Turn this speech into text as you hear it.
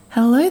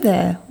Hello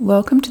there.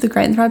 Welcome to the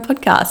Great and Thrive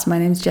podcast. My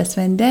name is Jess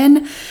Van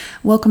Den.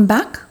 Welcome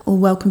back or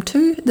welcome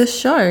to the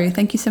show.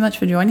 Thank you so much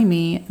for joining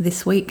me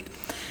this week.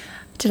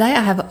 Today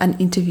I have an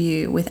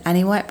interview with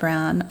Annie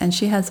White-Brown and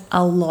she has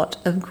a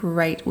lot of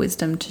great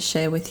wisdom to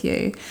share with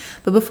you.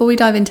 But before we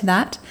dive into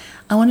that,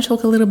 I want to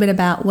talk a little bit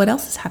about what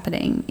else is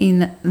happening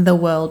in the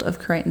world of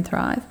Create and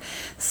Thrive.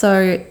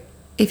 So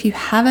if you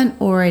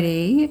haven't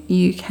already,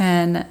 you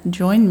can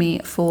join me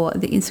for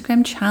the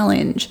Instagram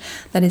challenge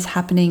that is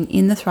happening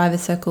in the Thriver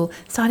Circle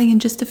starting in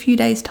just a few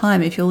days'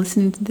 time. If you're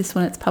listening to this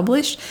when it's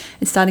published,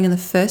 it's starting on the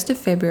 1st of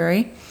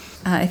February.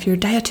 If you're a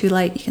day or two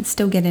late, you can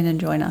still get in and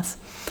join us.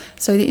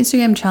 So the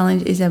Instagram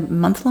challenge is a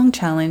month-long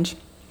challenge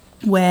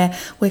where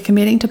we're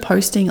committing to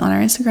posting on our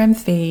Instagram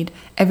feed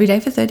every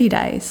day for 30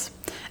 days.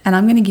 And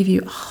I'm going to give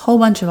you a whole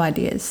bunch of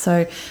ideas.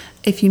 So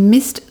if you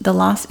missed the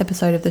last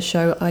episode of the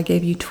show, I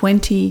gave you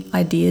 20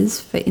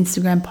 ideas for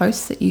Instagram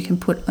posts that you can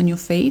put on your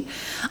feed.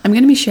 I'm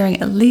going to be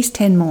sharing at least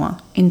 10 more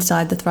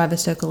inside the Thriver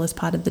Circle as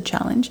part of the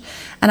challenge.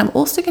 And I'm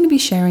also going to be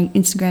sharing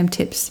Instagram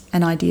tips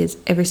and ideas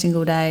every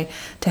single day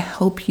to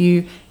help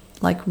you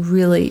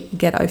really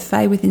get au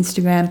fait with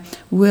Instagram,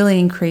 really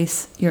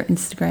increase your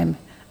Instagram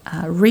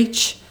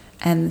reach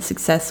and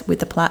success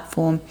with the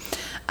platform.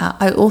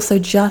 I also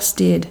just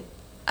did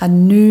a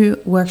new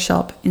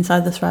workshop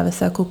inside the Thriver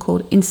Circle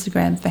called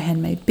Instagram for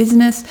Handmade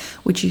Business,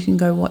 which you can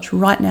go watch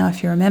right now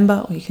if you're a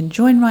member, or you can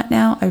join right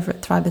now over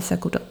at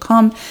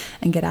thrivercircle.com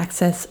and get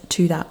access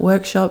to that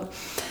workshop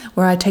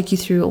where I take you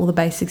through all the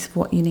basics of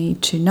what you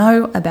need to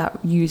know about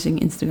using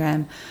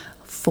Instagram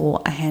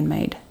for a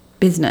handmade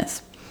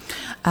business.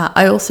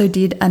 I also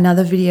did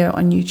another video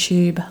on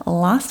YouTube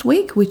last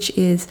week, which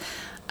is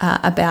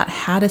about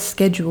how to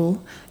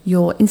schedule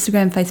your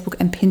Instagram, Facebook,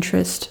 and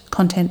Pinterest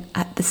content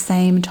at the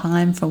same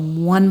time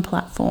from one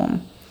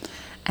platform.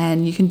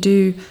 And you can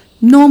do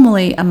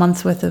normally a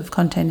month's worth of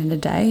content in a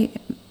day,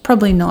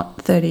 probably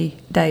not 30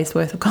 days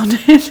worth of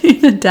content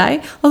in a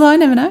day, although I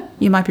never know,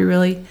 you might be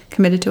really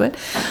committed to it.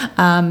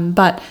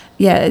 But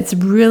yeah, it's a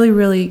really,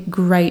 really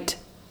great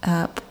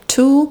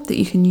tool that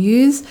you can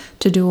use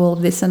to do all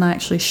of this, and I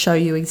actually show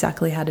you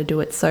exactly how to do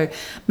it. So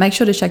make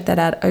sure to check that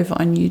out over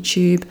on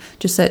YouTube.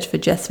 Just search for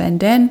Jess Van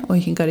Den, or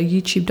you can go to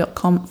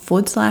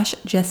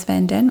youtube.com/Jess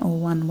Van Den, or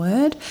one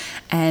word,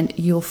 and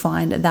you'll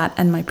find that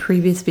and my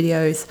previous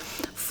videos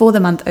for the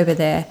month over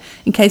there.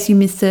 In case you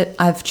missed it,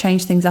 I've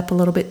changed things up a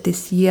little bit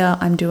this year.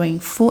 I'm doing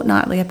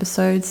fortnightly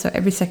episodes, so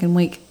every second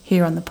week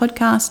here on the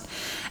podcast.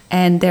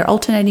 And they're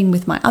alternating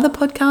with my other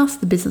podcast,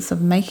 the Business of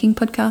Making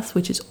podcast,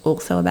 which is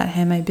also about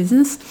handmade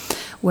business,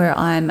 where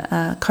I'm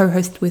a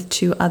co-host with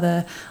two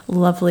other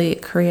lovely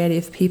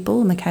creative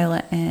people,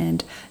 Michaela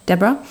and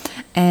Deborah,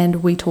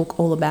 and we talk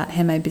all about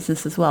handmade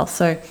business as well.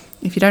 So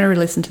if you don't already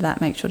listen to that,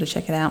 make sure to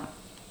check it out.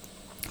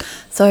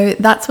 So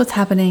that's what's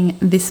happening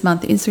this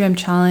month. The Instagram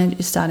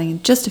challenge is starting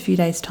in just a few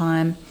days'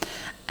 time.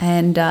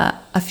 And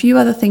a few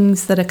other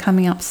things that are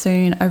coming up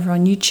soon over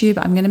on YouTube.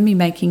 I'm going to be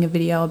making a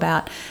video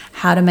about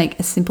how to make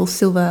a simple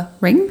silver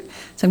ring.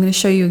 So I'm going to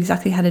show you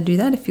exactly how to do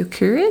that if you're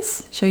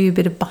curious, show you a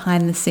bit of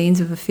behind the scenes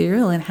of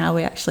Ethereal and how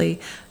we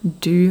actually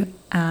do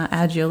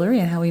our jewellery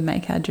and how we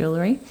make our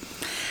jewellery.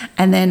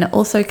 And then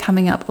also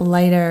coming up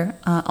later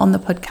on the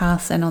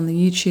podcast and on the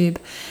YouTubes,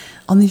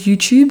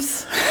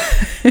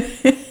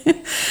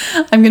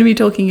 I'm going to be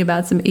talking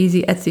about some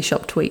easy Etsy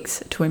shop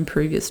tweaks to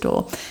improve your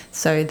store.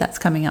 So that's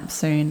coming up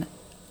soon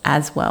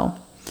as well.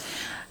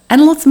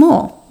 And lots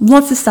more.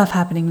 Lots of stuff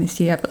happening this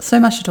year. I've got so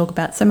much to talk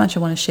about, so much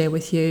I want to share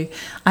with you.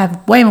 I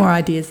have way more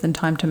ideas than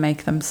time to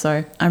make them,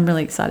 so I'm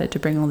really excited to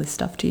bring all this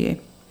stuff to you.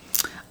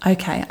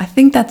 Okay, I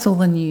think that's all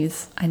the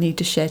news I need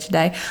to share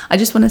today. I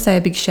just want to say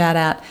a big shout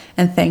out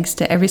and thanks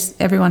to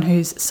everyone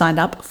who's signed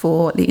up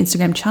for the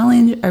Instagram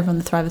challenge over on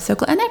the Thriver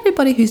Circle, and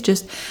everybody who's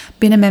just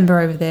been a member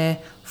over there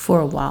for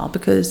a while,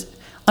 because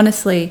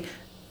honestly,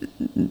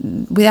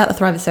 without the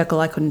Thriver Circle,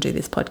 I couldn't do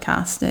this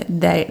podcast.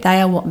 They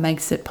are what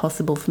makes it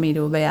possible for me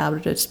to be able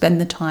to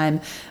spend the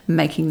time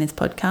making this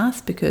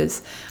podcast,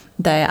 because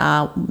they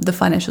are the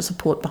financial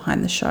support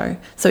behind the show.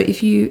 So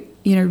if you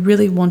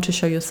really want to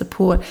show your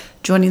support,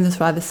 joining the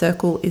Thriver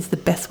Circle is the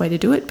best way to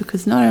do it,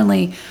 because not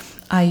only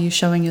are you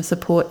showing your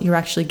support, you're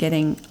actually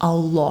getting a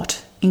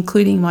lot,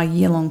 including my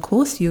year-long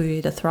course, You're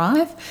Here to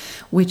Thrive,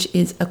 which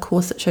is a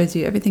course that shows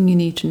you everything you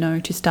need to know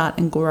to start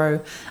and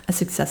grow a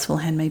successful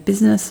handmade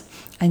business.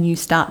 And you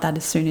start that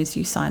as soon as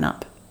you sign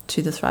up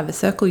to the Thriver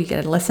Circle. You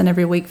get a lesson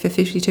every week for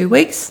 52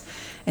 weeks.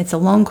 It's a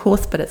long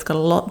course, but it's got a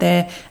lot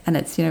there, and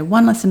it's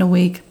one lesson a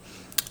week,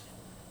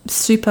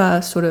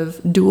 super sort of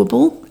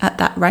doable at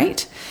that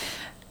rate.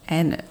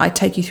 And I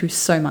take you through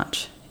so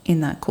much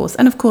in that course.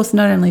 And of course,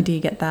 not only do you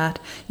get that,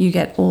 you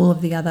get all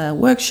of the other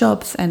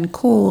workshops and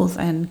calls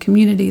and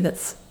community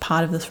that's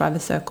part of the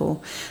Thriver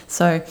Circle.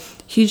 So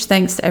huge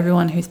thanks to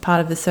everyone who's part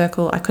of the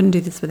circle. I couldn't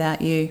do this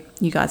without you.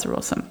 You guys are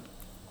awesome.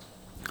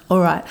 All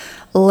right,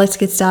 let's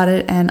get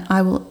started, and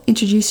I will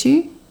introduce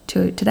you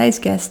to today's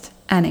guest,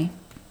 Annie.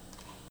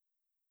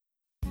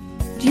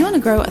 Do you want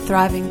to grow a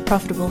thriving,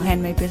 profitable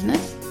handmade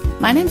business?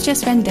 My name's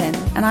Jess Van Den,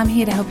 and I'm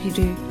here to help you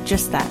do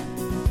just that.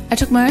 I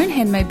took my own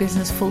handmade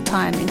business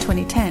full-time in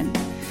 2010,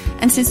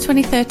 and since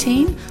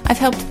 2013, I've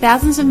helped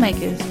thousands of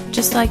makers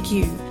just like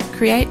you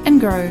create and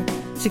grow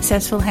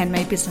successful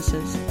handmade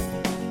businesses.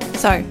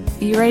 So,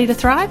 are you ready to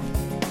thrive?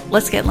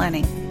 Let's get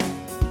learning.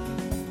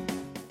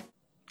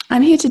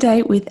 I'm here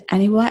today with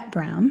Annie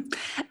White-Brown,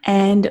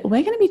 and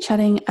we're going to be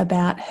chatting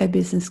about her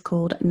business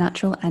called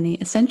Natural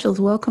Annie Essentials.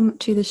 Welcome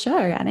to the show,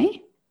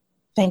 Annie.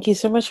 Thank you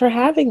so much for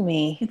having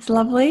me. It's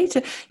lovely.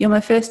 You're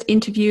my first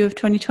interview of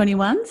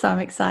 2021, so I'm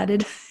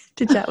excited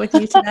to chat with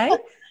you today.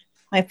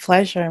 My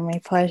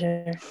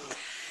pleasure.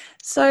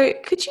 So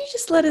could you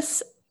just let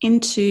us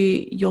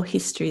into your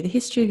history, the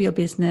history of your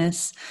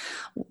business?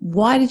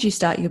 Why did you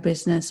start your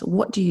business?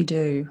 What do you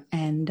do?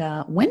 And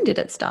when did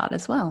it start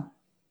as well?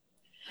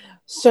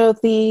 So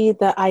the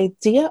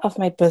idea of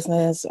my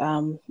business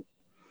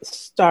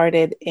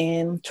started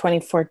in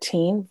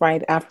 2014,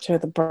 right after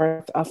the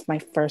birth of my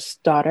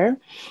first daughter.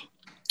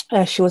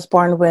 She was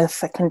born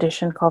with a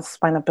condition called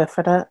spina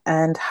bifida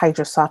and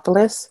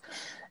hydrocephalus.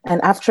 And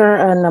after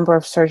a number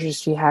of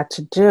surgeries she had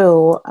to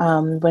do,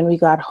 when we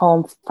got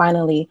home,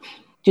 finally,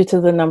 due to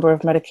the number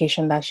of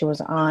medication that she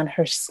was on,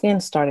 her skin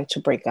started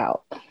to break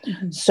out.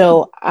 Mm-hmm.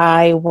 So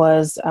I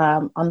was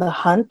on the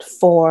hunt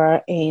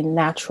for a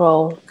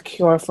natural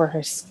cure for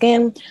her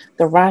skin.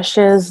 The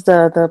rashes,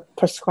 the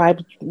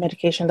prescribed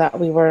medication that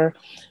we were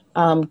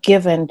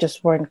given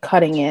just weren't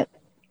cutting it.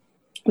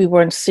 We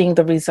weren't seeing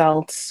the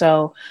results.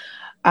 So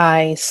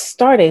I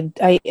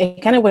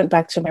kind of went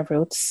back to my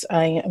roots.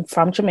 I am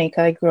from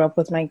Jamaica. I grew up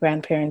with my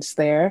grandparents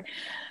there.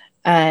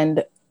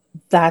 And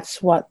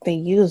that's what they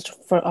used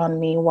on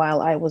me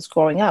while I was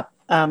growing up.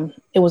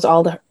 It was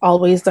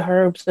always the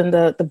herbs and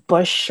the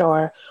bush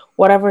or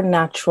whatever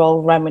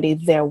natural remedy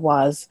there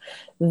was.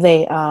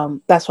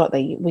 That's what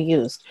we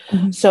used.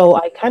 Mm-hmm. So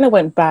I kind of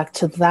went back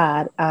to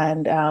that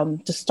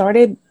and just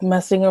started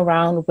messing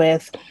around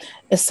with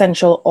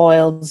essential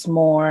oils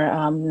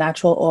more,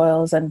 natural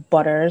oils and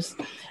butters.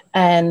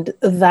 And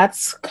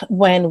that's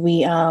when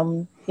we,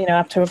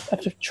 after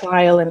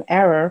trial and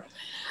error,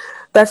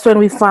 that's when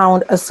we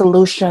found a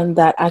solution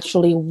that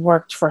actually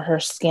worked for her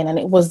skin. And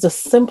it was the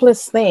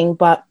simplest thing,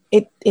 but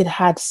it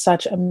had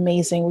such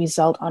amazing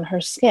result on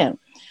her skin.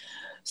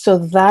 So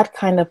that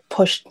kind of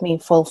pushed me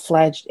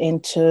full-fledged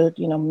into,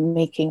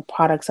 making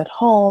products at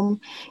home.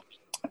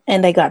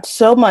 And I got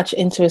so much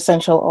into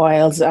essential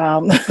oils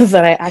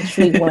that I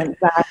actually went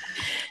back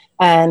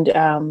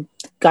and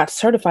got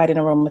certified in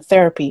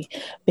aromatherapy,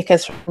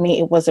 because for me,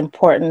 it was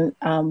important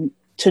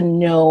to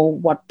know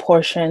what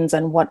portions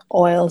and what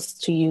oils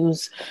to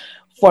use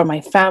for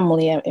my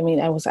family. I mean,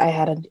 I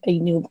had a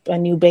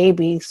new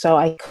baby, so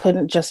I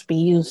couldn't just be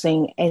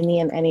using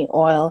any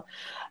oil,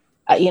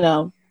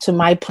 to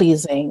my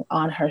pleasing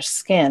on her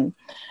skin.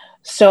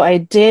 So I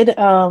did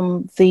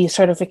the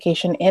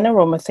certification in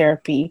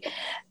aromatherapy,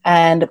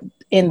 and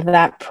in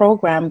that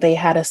program, they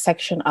had a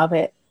section of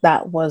it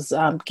that was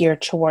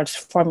geared towards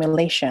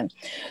formulation.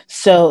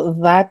 So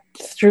that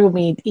threw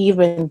me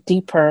even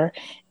deeper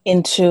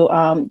into,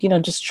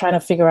 just trying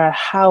to figure out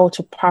how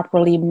to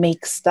properly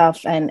make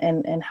stuff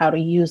and how to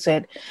use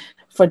it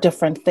for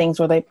different things,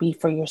 whether it be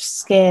for your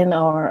skin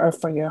or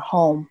for your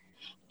home.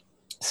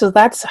 So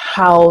that's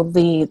how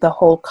the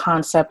whole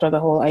concept or the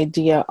whole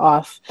idea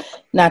of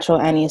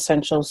Natural Annie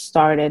Essentials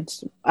started.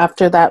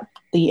 After that,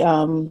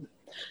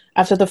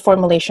 after the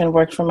formulation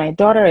worked for my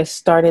daughter, I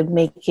started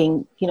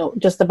making,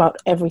 just about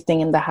everything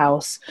in the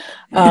house,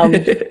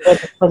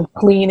 from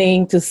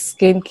cleaning to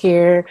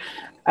skincare.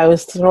 I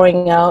was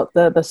throwing out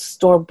the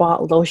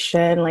store-bought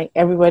lotion. Like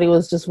we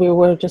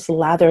were just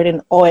lathered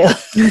in oil.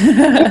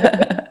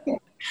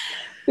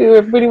 We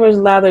were pretty much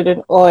lathered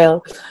in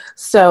oil.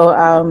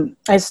 So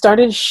I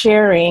started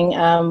sharing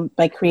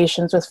my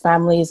creations with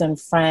families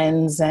and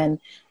friends, and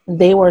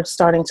they were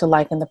starting to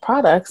liken the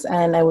products.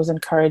 And I was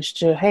encouraged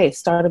to, hey,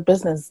 start a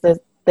business.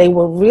 They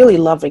were really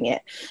loving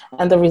it.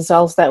 And the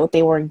results that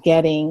they were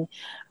getting,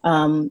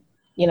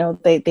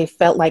 they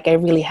felt like I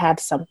really had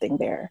something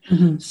there.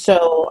 Mm-hmm.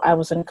 So I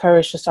was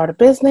encouraged to start a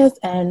business,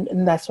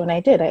 and that's when I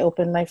did. I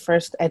opened my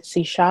first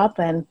Etsy shop,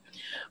 and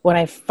when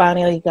I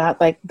finally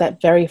got like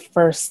that very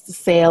first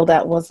sale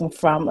that wasn't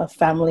from a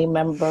family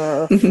member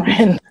or a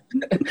friend,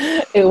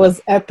 it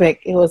was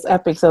epic.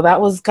 So that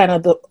was kind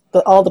of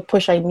all the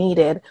push I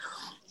needed,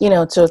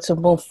 to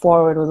move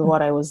forward with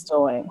what I was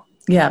doing.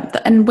 Yeah.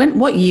 And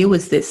what year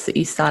was this that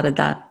you started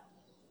that?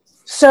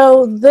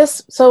 So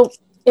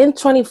in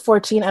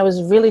 2014, I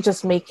was really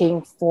just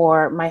making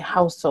for my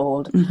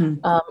household.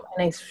 Mm-hmm. And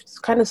I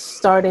kind of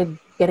started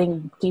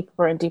getting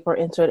deeper and deeper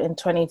into it in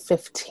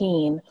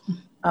 2015.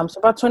 So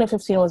about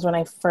 2015 was when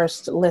I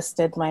first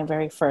listed my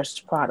very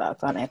first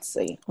product on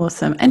Etsy.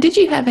 Awesome. And did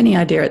you have any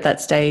idea at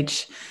that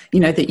stage,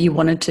 that you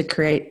wanted to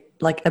create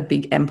like a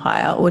big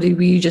empire? Or were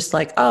you just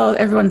like, oh,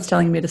 everyone's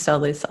telling me to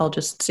sell this, I'll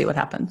just see what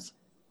happens?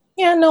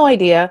 Yeah, no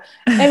idea.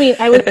 I mean,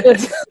 I was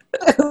just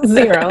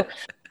zero.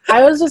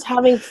 I was just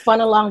having fun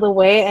along the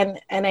way,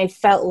 and I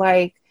felt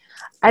like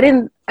I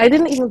didn't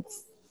even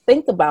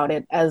think about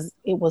it as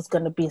it was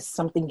going to be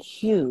something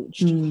huge.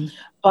 Mm.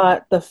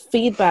 But the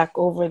feedback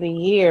over the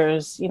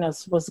years,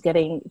 was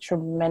getting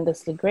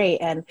tremendously great.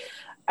 And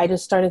I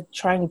just started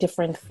trying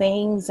different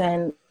things.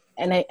 And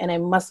I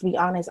must be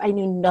honest, I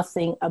knew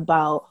nothing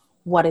about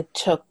what it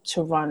took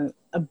to run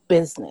a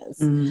business.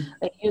 Mm.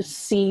 Like, you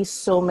see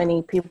so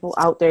many people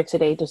out there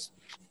today just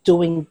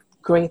doing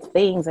great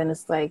things. And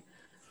it's like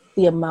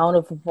the amount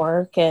of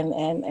work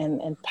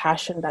and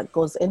passion that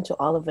goes into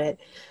all of it.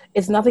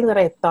 It's nothing that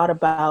I thought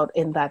about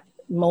in that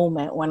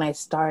moment when I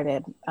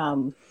started.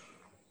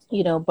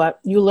 But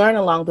you learn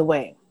along the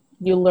way.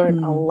 You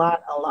learn a Mm.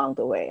 lot along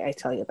the way. I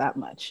tell you that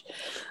much.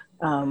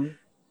 That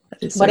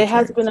is But so it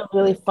has true. been a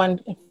really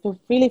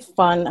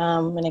fun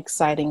and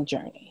exciting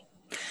journey.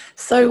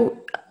 So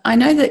I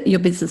know that your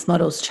business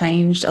model's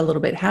changed a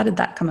little bit. How did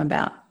that come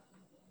about?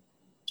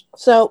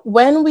 So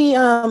when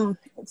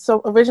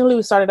so originally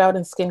we started out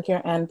in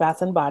skincare and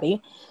bath and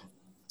body.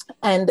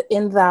 And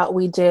in that,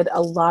 we did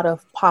a lot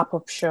of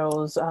pop-up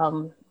shows,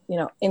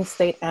 in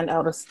state and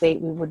out of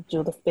state. We would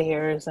do the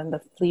fairs and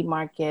the flea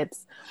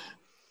markets.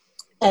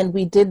 And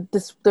we did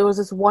this, there was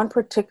this one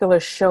particular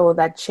show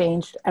that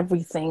changed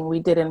everything we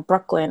did in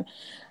Brooklyn.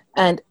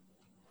 And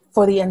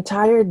for the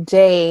entire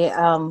day,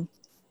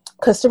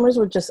 customers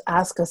would just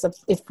ask us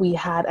if we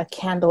had a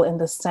candle in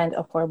the scent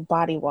of our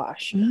body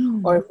wash,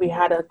 or if we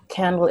had a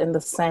candle in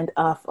the scent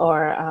of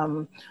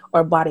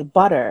our body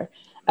butter.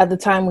 At the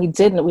time, we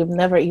didn't. We've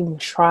never even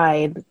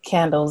tried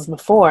candles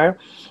before.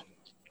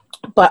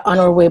 But on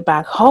our way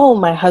back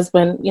home, my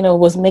husband,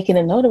 was making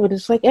a note of it.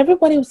 It's like,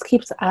 everybody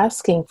keeps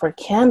asking for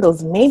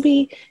candles.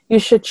 Maybe you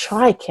should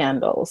try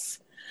candles.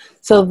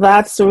 So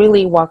that's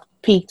really what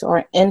piqued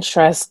our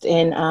interest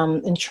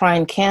in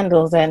trying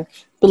candles. And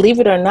believe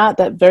it or not,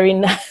 that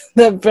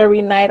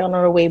very night on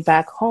our way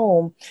back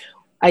home,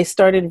 I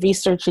started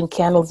researching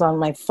candles on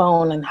my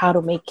phone and how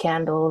to make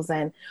candles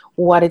and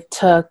what it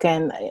took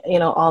and,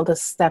 all the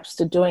steps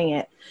to doing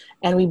it.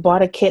 And we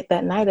bought a kit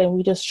that night and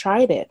we just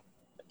tried it.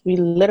 We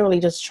literally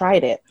just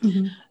tried it.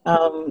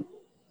 Mm-hmm.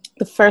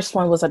 The first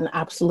one was an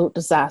absolute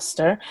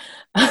disaster,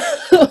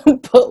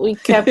 but we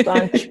kept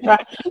on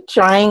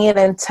trying it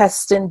and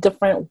testing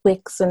different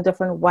wicks and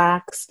different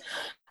wax,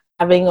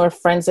 having our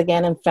friends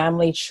again and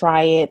family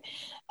try it.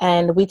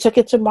 And we took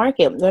it to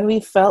market. When we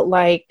felt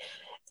like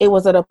it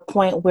was at a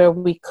point where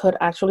we could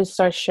actually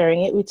start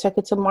sharing it, we took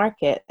it to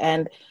market.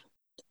 And,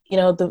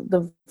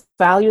 the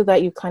value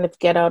that you kind of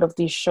get out of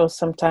these shows,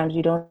 sometimes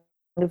you don't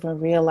even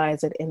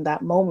realize it in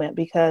that moment,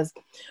 because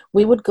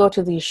we would go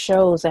to these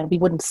shows and we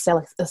wouldn't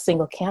sell a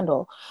single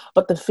candle,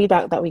 but the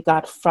feedback that we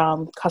got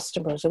from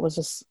customers, it was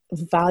just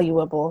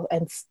valuable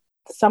and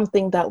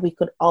something that we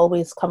could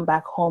always come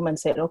back home and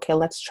say, okay,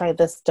 let's try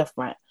this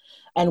different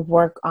and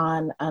work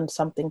on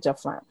something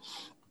different.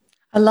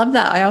 I love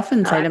that. I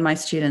often say to my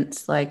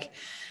students, like,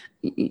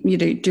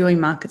 doing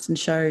markets and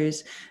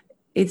shows,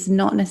 you're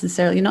not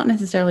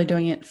necessarily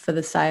doing it for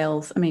the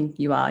sales. I mean,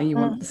 you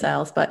want the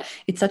sales, but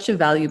it's such a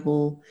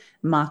valuable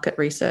market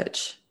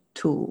research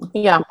tool.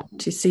 Yeah,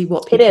 to see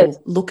what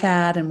people look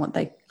at and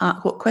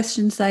what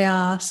questions they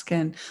ask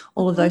and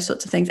all of those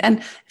sorts of things.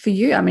 And for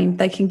you, I mean,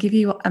 they can give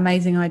you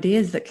amazing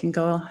ideas that can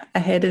go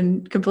ahead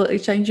and completely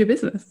change your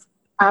business.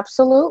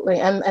 Absolutely.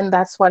 And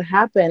that's what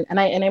happened. And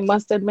I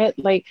must admit,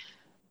 like,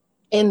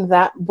 in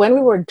that, when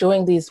we were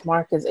doing these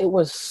markets, it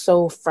was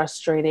so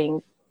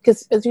frustrating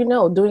because, as you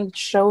know, doing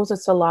shows,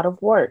 it's a lot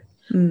of work.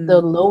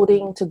 The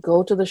loading to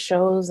go to the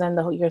shows and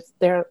you're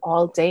there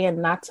all day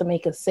and not to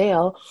make a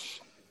sale.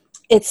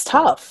 It's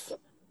tough.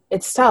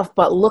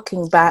 But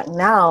looking back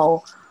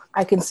now,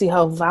 I can see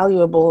how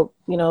valuable,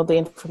 the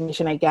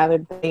information I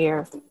gathered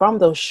there from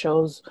those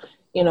shows,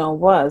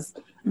 was.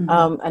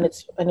 And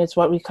it's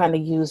what we kind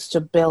of used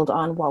to build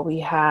on what we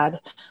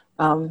had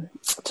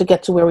to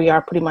get to where we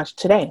are pretty much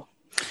today.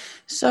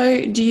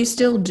 So do you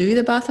still do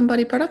the bath and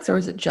body products, or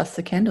is it just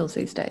the candles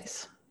these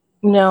days?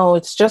 No,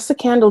 it's just the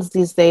candles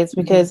these days,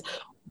 because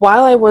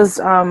while I was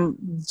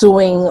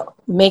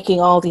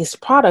making all these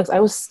products, I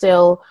was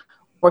still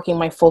working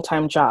my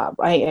full-time job.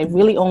 I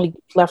really only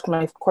left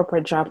my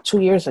corporate job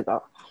 2 years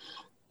ago.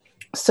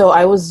 So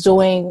I was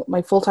doing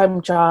my full-time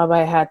job.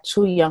 I had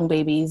 2 young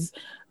babies.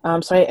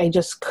 So I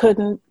just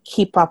couldn't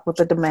keep up with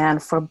the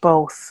demand for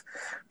both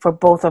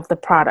of the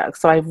products.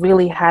 So I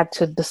really had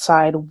to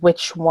decide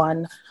which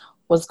one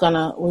we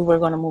were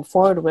gonna move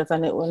forward with,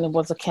 and it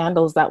was the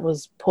candles that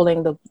was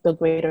pulling the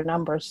greater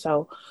numbers.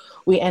 So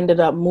we ended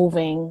up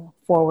moving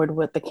forward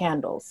with the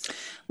candles.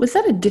 Was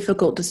that a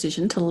difficult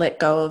decision to let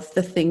go of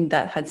the thing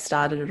that had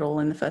started it all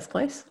in the first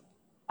place?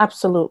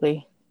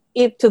 Absolutely.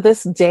 To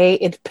this day,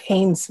 it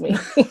pains me.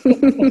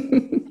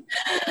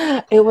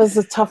 It was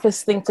the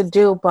toughest thing to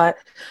do, but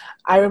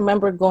I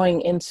remember going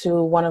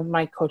into one of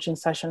my coaching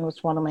sessions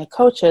with one of my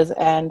coaches,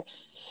 and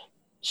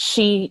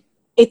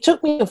it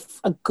took me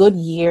a good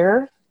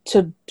year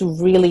to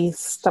really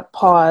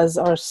pause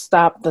or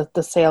stop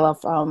the sale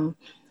of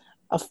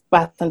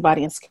bath and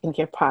body and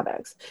skincare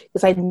products,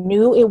 because I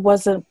knew it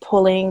wasn't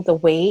pulling the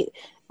weight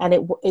And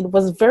it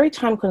was very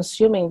time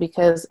consuming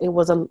because it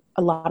was a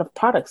lot of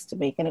products to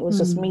make, and it was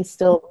just me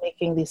still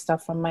making these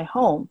stuff from my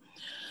home.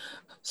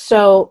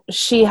 So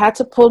she had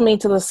to pull me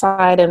to the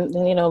side and,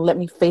 let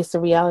me face the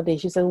reality.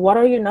 She said, "What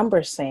are your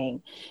numbers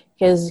saying?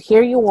 Because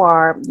here you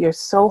are, you're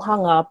so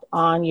hung up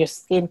on your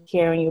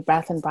skincare and your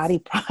bath and body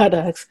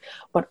products,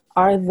 but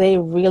are they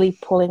really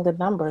pulling the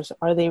numbers?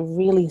 Are they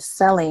really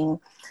selling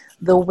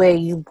the way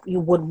you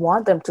would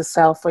want them to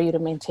sell for you to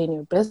maintain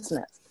your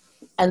business?"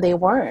 And they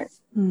weren't.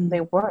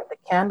 They weren't. The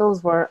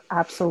candles were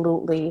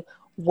absolutely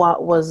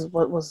what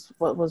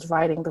was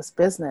riding this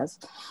business.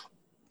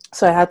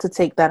 So I had to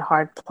take that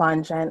hard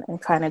plunge and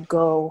kind of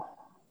go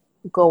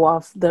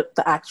off the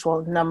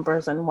actual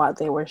numbers and what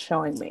they were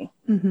showing me.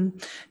 Mm-hmm.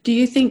 Do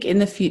you think in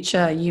the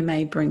future you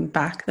may bring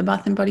back the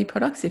Bath and Body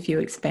products if you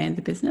expand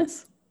the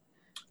business?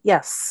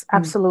 Yes,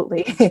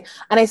 absolutely.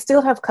 And I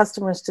still have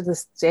customers to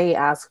this day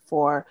ask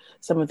for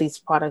some of these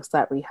products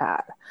that we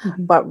had.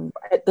 But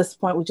at this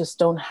point, we just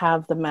don't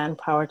have the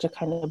manpower to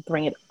kind of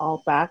bring it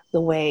all back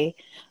the way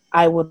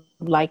I would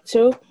like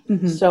to.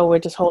 So we're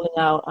just holding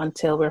out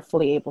until we're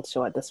fully able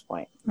to at this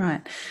point.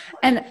 Right.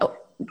 And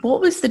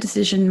what was the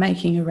decision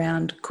making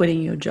around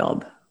quitting your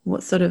job?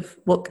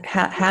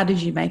 How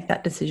did you make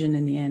that decision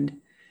in the end?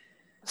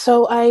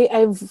 So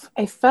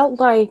I felt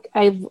like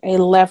I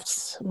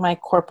left my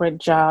corporate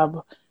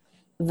job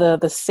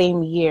the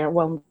same year.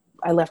 Well,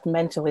 I left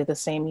mentally the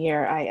same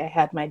year I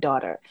had my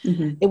daughter.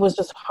 It was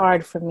just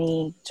hard for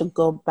me to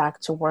go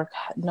back to work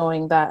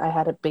knowing that I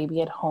had a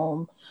baby at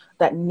home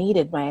that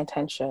needed my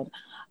attention.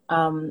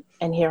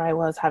 And here I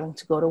was having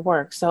to go to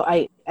work. So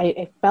I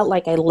felt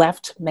like I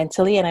left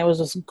mentally, and I was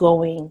just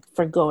going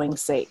for going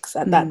sakes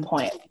at that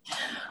point.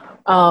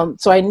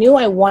 So I knew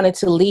I wanted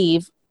to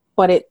leave,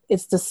 but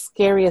it's the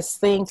scariest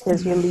thing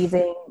because you're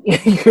leaving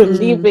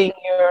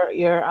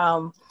your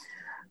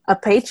a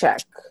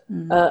paycheck.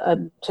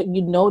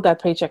 That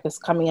paycheck is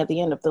coming at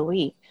the end of the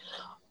week.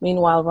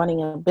 Meanwhile,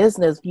 running a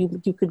business,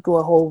 you could go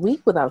a whole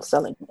week without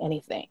selling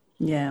anything.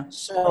 Yeah.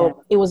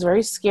 So it was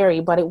very scary,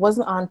 but it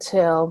wasn't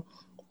until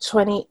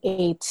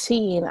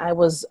 2018 I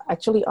was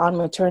actually on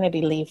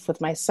maternity leave with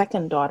my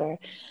second daughter,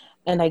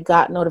 and I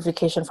got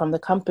notification from the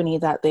company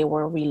that they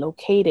were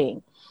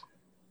relocating.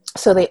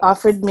 So they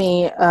offered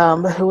me,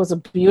 it was a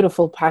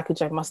beautiful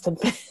package, I must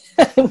admit.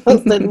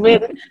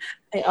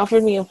 They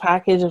offered me a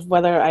package of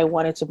whether I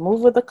wanted to move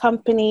with the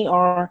company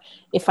or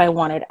if I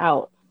wanted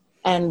out.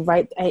 And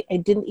I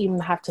didn't even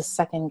have to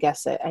second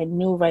guess it. I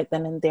knew right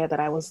then and there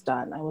that I was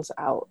done. I was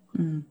out.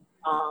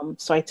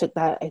 So I took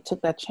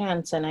that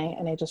chance and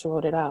I just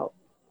wrote it out.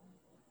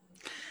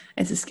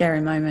 It's a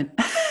scary moment.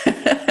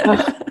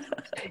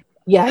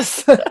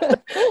 Yes.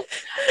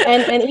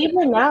 And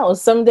even now,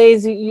 some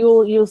days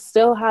you'll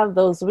still have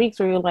those weeks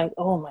where you're like,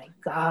 oh my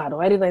God,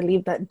 why did I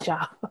leave that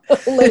job?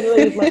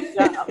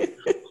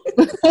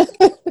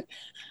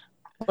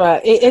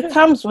 But it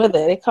comes with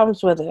it. It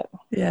comes with it.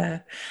 Yeah.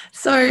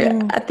 So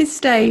at this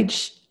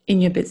stage in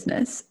your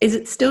business, is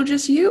it still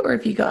just you, or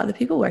have you got other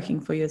people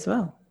working for you as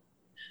well?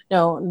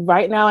 No,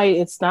 right now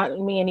it's not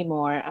me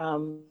anymore.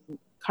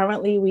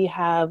 Currently, we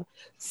have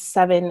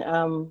seven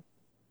of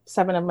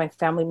my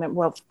family members.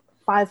 Well,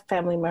 5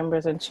 family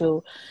members and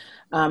 2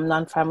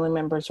 non-family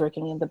members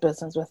working in the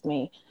business with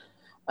me.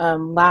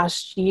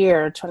 Last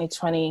year,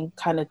 2020,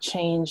 kind of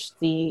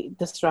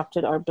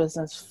disrupted our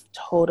business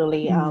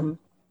totally.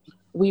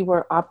 We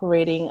were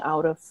operating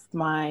out of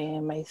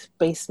my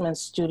basement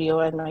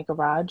studio and my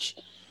garage,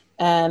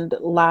 and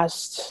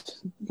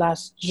last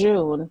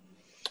June,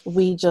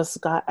 we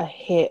just got a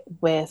hit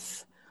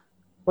with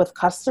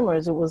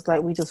customers. It was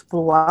like we just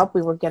blew up.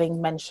 We were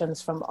getting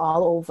mentions from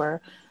all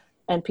over,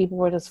 and people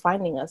were just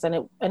finding us. And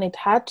it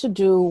had to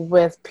do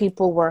with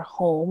people were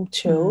home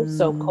too.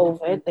 So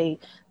COVID,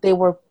 they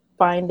were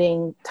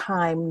finding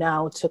time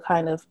now to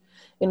kind of,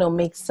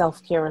 make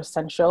self-care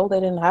essential. They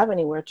didn't have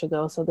anywhere to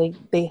go, so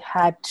they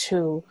had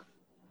to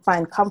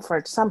find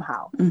comfort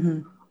somehow.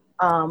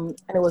 And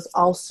it was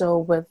also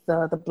with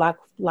the Black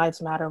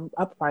Lives Matter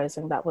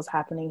uprising that was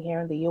happening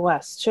here in the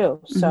US too.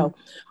 So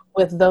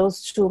with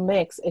those two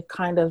mix, it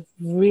kind of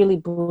really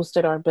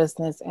boosted our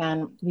business,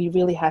 and we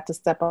really had to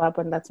step up.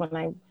 And that's when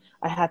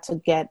I had to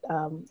get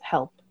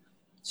help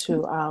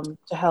to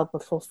help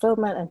with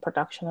fulfillment and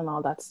production and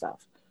all that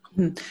stuff.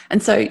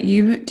 And so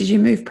did you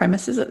move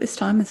premises at this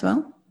time as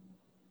well?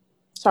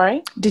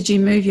 Sorry? Did you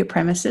move your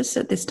premises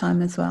at this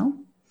time as well?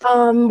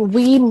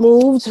 We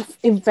moved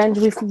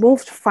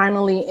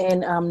finally in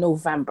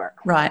November.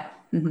 Right.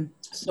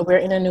 So we're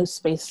in a new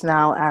space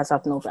now as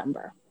of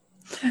November.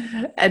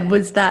 And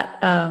was that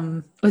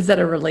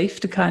a relief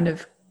to kind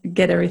of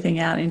get everything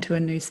out into a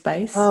new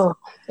space? Oh,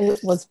 it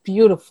was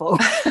beautiful.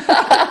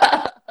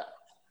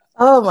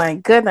 Oh my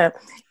goodness.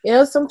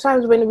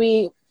 Sometimes when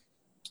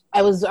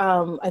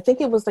I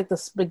think it was like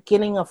the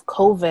beginning of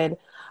COVID,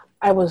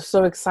 I was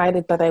so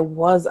excited that I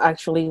was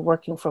actually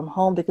working from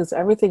home because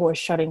everything was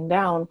shutting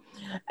down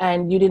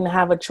and you didn't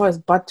have a choice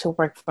but to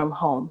work from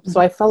home. So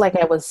I felt like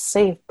I was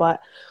safe,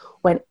 but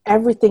when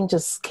everything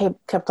just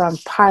kept on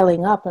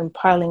piling up and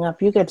piling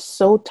up, you get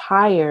so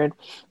tired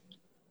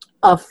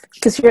of,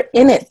 because you're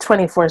in it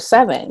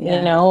 24/7, Yeah.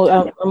 you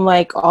know. I'm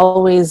like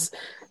always,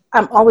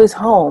 I'm always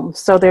home.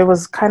 So there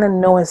was kind of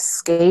no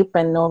escape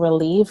and no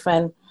relief.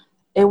 And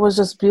it was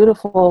just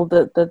beautiful.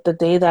 The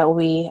day that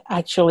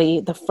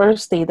the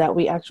first day that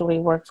we actually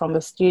worked from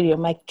the studio,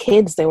 my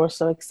kids, they were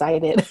so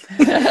excited.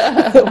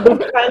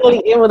 We're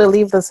finally able to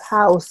leave this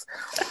house.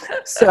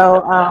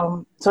 So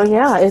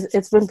yeah,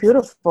 it's been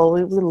beautiful.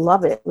 We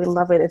love it. We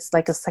love it. It's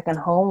like a second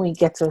home. We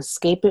get to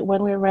escape it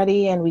when we're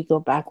ready, and we go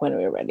back when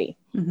we're ready.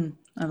 Mm-hmm.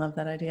 I love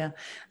that idea.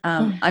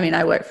 I mean,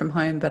 I work from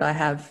home, but I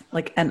have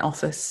like an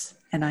office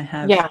and I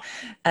have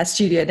a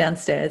studio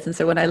downstairs. And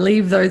so when I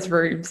leave those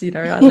rooms, you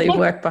know, I leave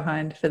work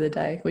behind for the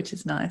day, which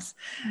is nice.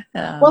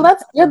 Well,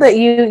 that's good that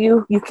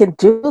you can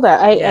do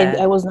that. Yeah.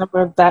 I was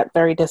never that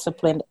very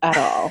disciplined at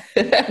all.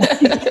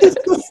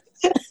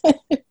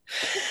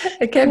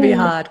 It can be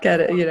hard,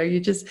 can it? You know,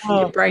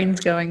 your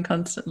brain's going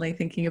constantly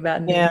thinking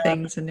about new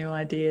things and new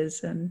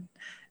ideas and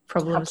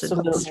problems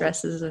and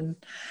stresses and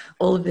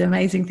all of the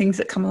amazing things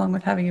that come along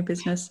with having a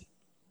business.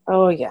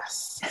 Oh,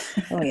 yes.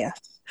 Oh, yes.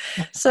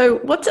 So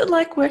what's it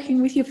like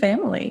working with your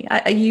family?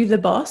 Are you the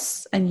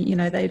boss and, you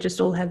know, they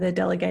just all have their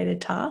delegated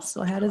tasks,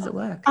 or how does it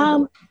work?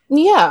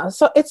 Yeah,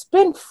 so it's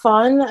been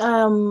fun.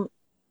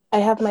 I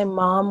have my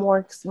mom,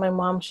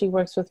 she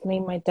works with me.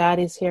 My dad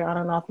is here on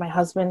and off. My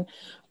husband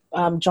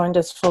joined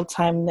us full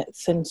time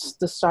since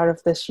the start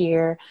of this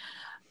year.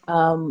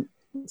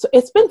 So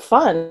it's been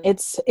fun.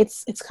 It's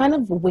kind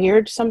of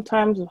weird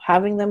sometimes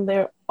having them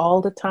there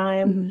all the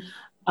time.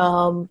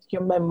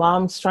 Mm-hmm. My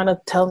mom's trying to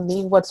tell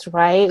me what's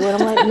right.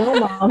 And I'm like, no,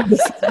 Mom,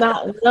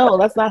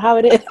 that's not how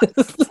it is.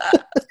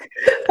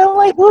 I'm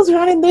like, who's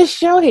running this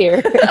show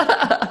here?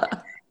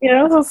 You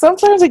know, so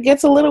sometimes it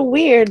gets a little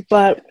weird,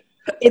 but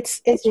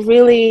it's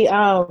really,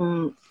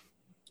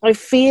 I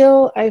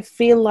feel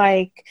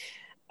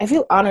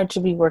honored to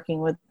be working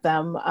with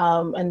them,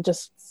 and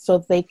just so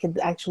they could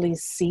actually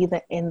see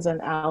the ins and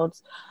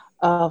outs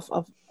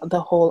of the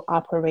whole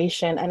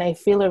operation. And I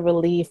feel a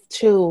relief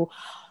too,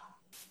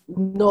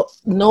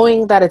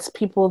 knowing that it's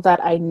people that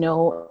I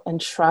know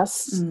and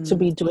trust to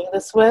be doing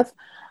this with.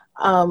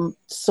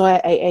 So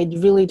I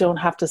really don't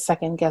have to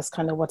second guess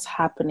kind of what's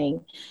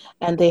happening,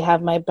 and they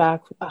have my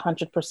back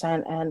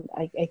 100%. And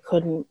I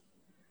couldn't,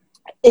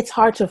 it's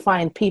hard to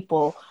find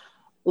people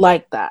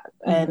like that.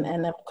 And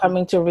I'm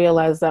coming to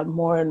realize that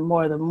more and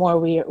more, the more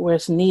we're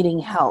needing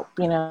help,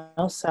 you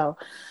know. So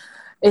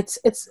it's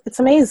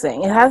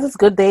amazing. It has its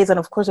good days, and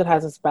of course it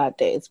has its bad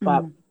days,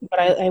 but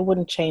I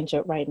wouldn't change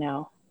it right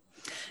now.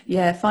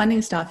 Yeah,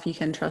 finding staff you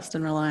can trust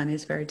and rely on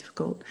is very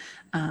difficult.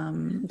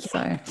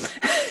 So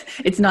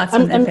it's nice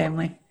when they're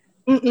family.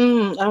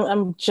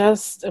 I'm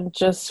just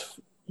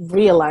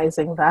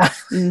realizing that.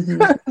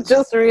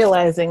 Just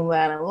realizing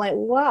that. I'm like,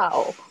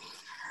 wow.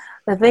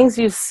 The things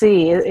you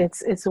see,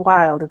 it's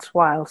wild. It's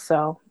wild.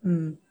 So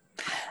not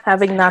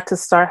having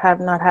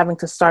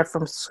to start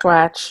from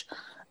scratch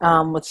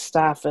with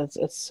staff,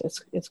 it's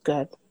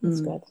good.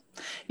 It's good.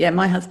 Yeah,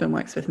 my husband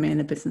works with me in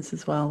the business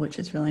as well, which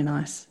is really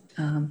nice.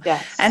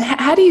 Yes. And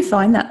how do you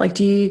find that? Like,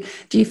 do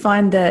you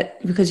find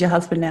that because your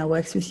husband now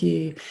works with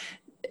you,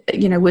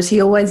 you know, was he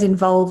always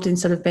involved in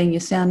sort of being your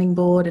sounding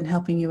board and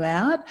helping you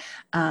out?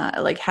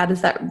 Like, how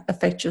does that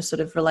affect your sort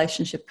of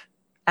relationship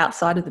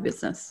outside of the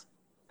business?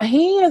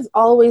 He has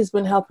always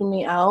been helping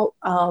me out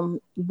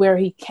where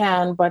he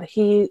can, but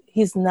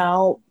he's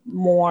now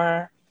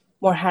more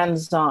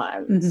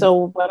hands-on.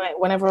 So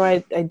whenever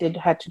I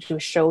had to do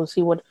shows,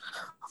 he would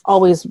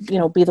always, you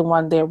know, be the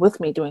one there with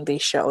me doing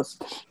these shows,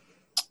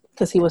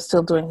 because he was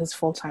still doing his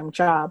full-time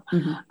job.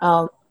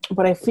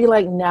 But I feel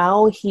like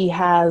now he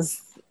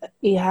has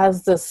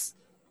this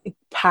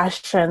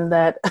passion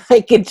that I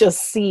could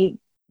just see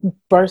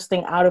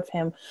bursting out of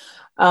him.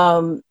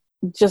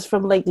 Just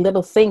from like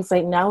little things.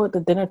 Like now at the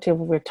dinner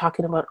table, we're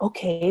talking about,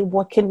 okay,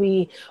 what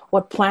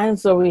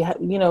plans are we,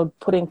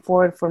 putting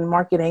forward for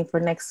marketing for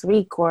next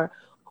week, or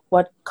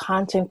what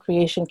content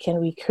creation can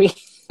we create?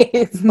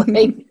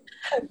 Like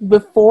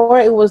before,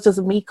 it was just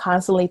me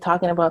constantly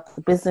talking about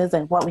the business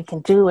and what we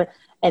can do.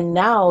 And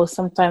now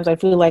sometimes I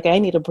feel like I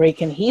need a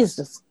break, and he's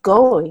just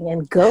going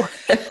and going.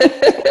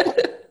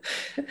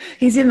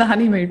 He's in the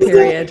honeymoon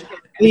period.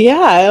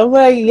 Yeah, I'm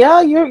like,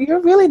 yeah,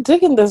 you're really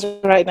digging this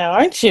right now,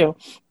 aren't you?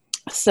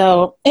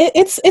 So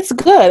it's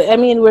good. I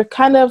mean, we're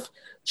kind of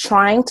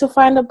trying to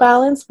find a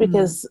balance,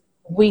 because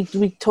we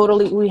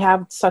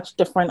have such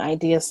different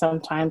ideas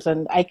sometimes,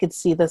 and I could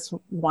see this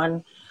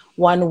one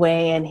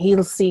way and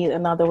he'll see it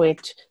another way.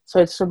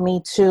 So it's for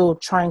me too,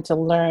 trying to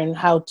learn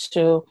how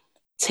to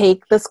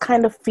take this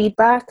kind of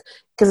feedback,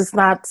 because it's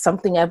not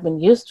something I've been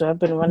used to. I've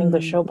been running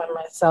the show by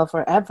myself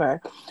forever.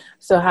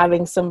 So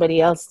having somebody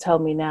else tell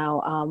me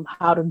now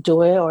how to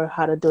do it, or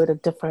how to do it a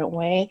different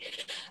way,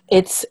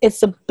 it's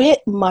a bit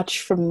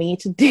much for me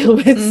to deal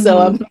with.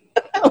 So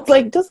I was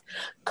like, just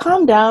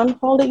calm down,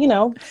 hold it,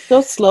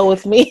 go slow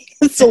with me.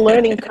 It's a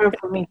learning curve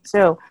for me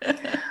too.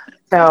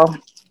 So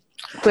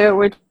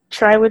we're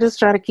just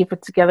trying to keep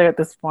it together at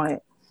this point.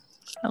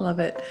 I love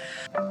it.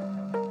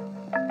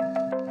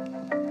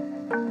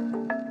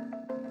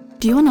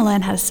 Do you want to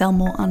learn how to sell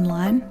more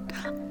online?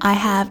 I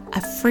have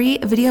a free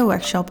video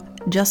workshop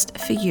just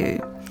for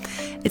you.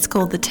 It's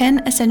called the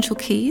 10 Essential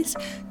Keys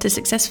to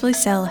Successfully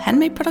Sell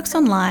Handmade Products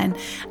Online,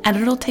 and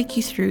it'll take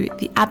you through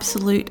the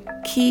absolute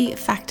key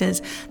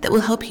factors that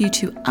will help you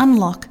to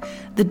unlock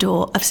the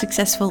door of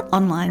successful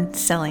online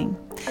selling.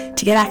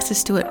 To get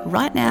access to it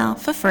right now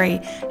for free,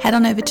 head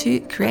on over to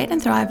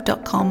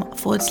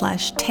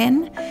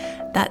createandthrive.com/10.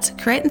 That's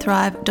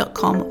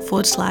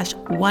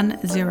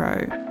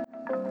createandthrive.com/10.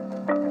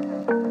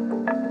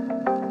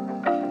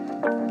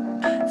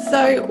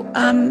 So,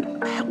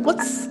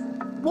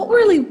 what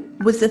really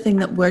was the thing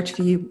that worked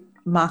for you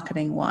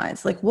marketing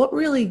wise? Like, what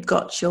really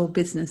got your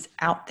business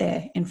out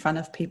there in front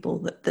of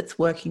people that's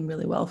working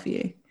really well for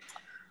you?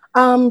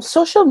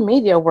 Social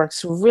media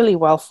works really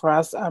well for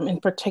us. In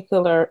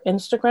particular,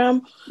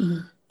 Instagram.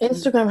 Mm-hmm.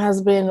 Instagram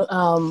has been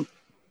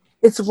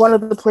it's one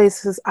of the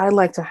places I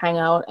like to hang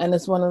out, and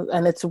it's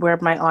where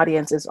my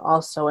audience is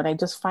also. And I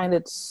just find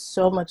it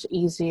so much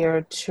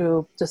easier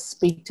to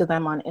speak to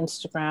them on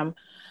Instagram.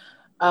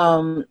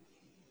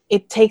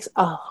 It takes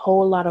a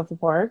whole lot of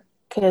work,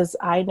 because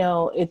I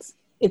know it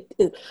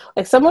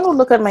like someone will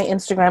look at my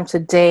Instagram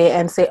today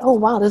and say, "Oh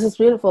wow, this is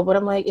beautiful," but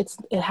I'm like, it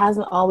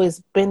hasn't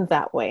always been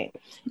that way.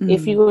 Mm.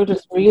 If you were to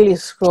really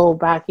scroll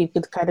back, you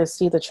could kind of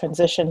see the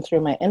transition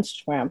through my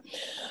Instagram.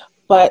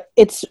 But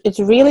it's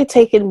really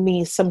taken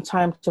me some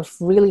time to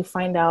really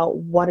find out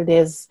what it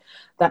is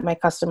that my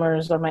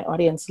customers or my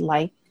audience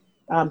like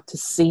to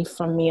see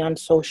from me on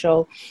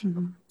social,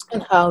 mm-hmm.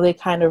 and how they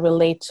kind of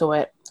relate to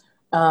it.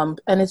 And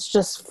it's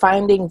just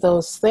finding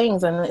those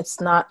things, and it's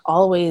not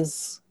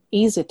always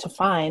easy to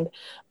find,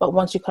 but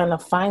once you kind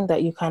of find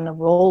that, you kind of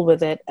roll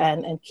with it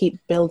and keep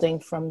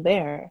building from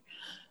there.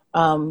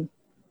 I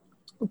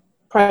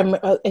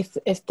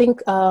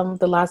think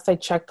the last I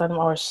checked on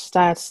our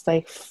stats,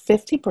 like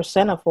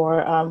 50% of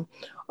our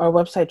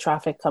website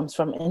traffic comes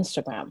from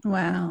Instagram.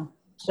 Wow.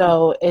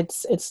 So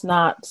it's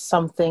not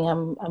something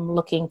I'm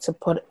looking to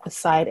put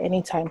aside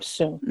anytime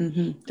soon.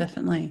 Mm-hmm,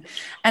 definitely.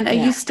 And are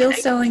you still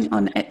selling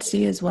on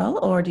Etsy as well,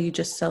 or do you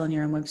just sell on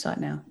your own website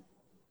now?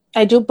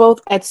 I do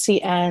both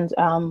Etsy and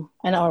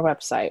our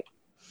website.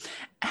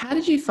 How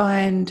did you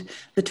find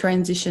the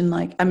transition?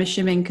 Like, I'm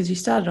assuming because you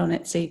started on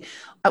Etsy,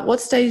 at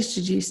what stage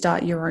did you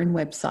start your own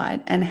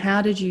website, and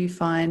how did you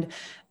find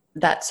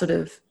that sort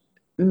of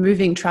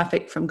moving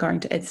traffic from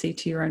going to Etsy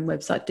to your own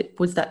website?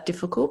 Was that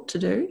difficult to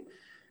do?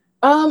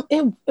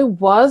 It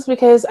was,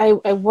 because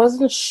I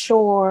wasn't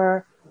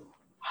sure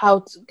how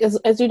to, because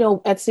as you know,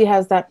 Etsy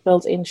has that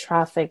built-in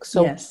traffic.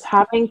 So yes.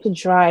 Having to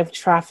drive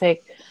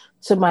traffic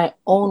to my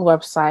own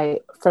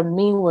website for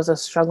me was a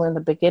struggle in the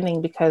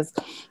beginning, because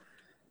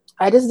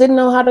I just didn't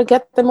know how to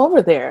get them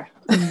over there.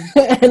 Mm-hmm.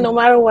 And no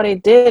matter what I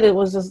did, it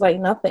was just like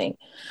nothing.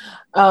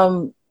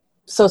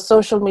 So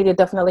social media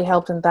definitely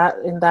helped in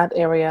that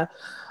area.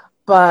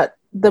 But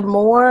the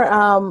more,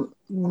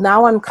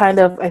 now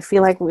I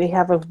feel like we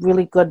have a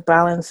really good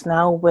balance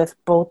now with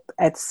both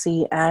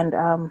Etsy and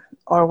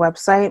our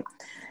website,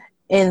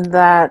 in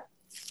that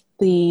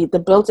the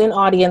built-in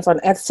audience on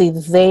Etsy,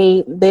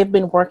 they've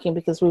been working,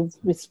 because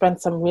we've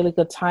spent some really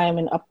good time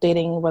in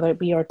updating, whether it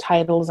be our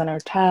titles and our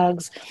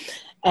tags,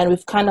 and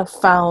we've kind of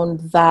found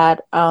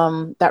that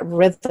that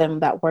rhythm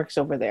that works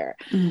over there.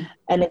 Mm.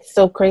 And it's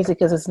so crazy,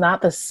 because it's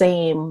not the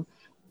same.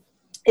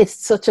 It's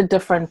such a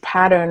different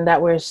pattern that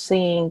we're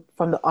seeing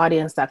from the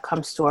audience that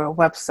comes to our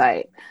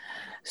website.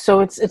 So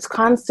it's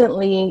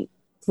constantly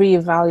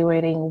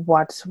reevaluating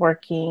what's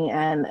working,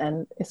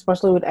 and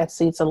especially with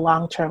Etsy, it's a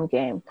long-term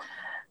game.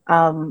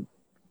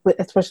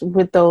 Especially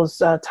with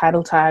those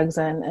title tags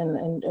and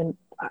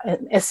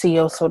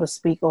SEO, so to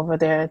speak, over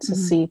there, to mm-hmm.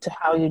 see to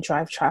how you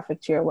drive traffic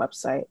to your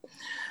website.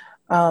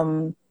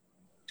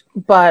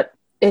 But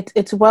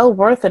it's well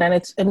worth it, and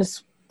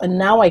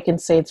now I can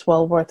say it's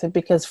well worth it,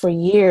 because for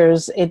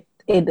years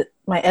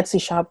my Etsy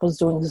shop was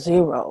doing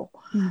zero.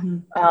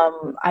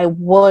 Mm-hmm. I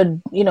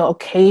would,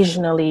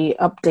 occasionally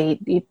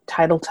update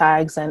title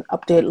tags and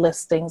update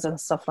listings and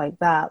stuff like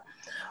that,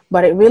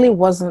 but it really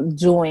wasn't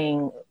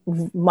doing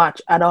much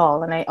at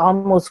all. And I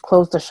almost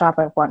closed the shop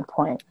at one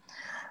point.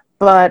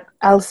 But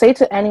I'll say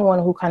to anyone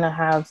who kind of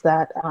have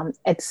that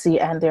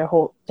Etsy and their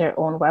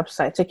own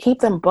website, to keep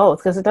them both,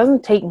 because it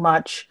doesn't take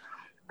much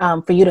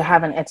for you to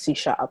have an Etsy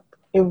shop.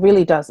 It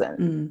really doesn't.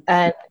 Mm.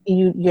 And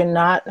you're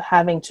not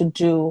having to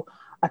do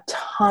a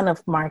ton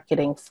of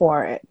marketing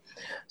for it.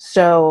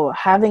 So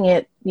having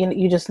it,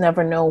 you just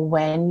never know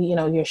when,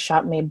 your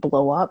shop may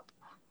blow up.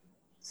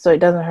 So it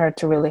doesn't hurt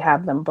to really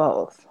have them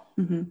both.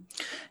 Mm-hmm.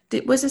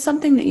 Was there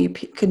something that you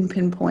can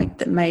pinpoint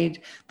that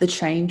made the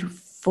change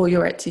for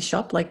your Etsy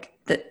shop, like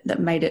that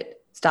made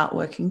it start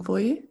working for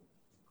you?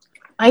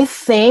 I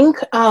think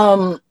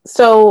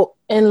so.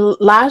 In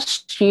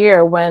last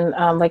year, when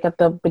like at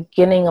the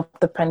beginning of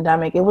the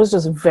pandemic, it was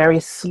just very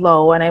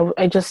slow, and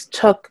I just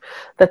took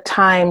the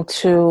time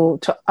to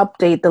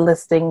update the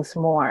listings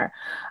more.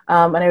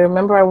 And I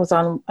remember I was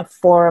on a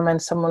forum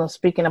and someone was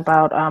speaking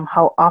about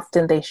how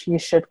often you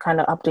should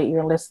kind of update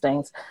your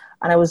listings,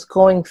 and I was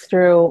going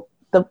through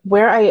the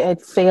where I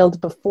had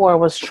failed before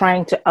was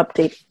trying to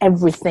update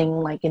everything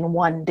like in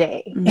one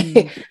day.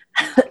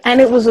 And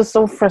it was just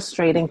so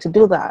frustrating to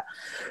do that.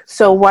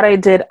 So what I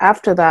did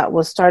after that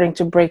was starting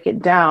to break it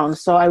down.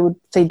 So I would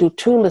say do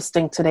two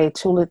listing today,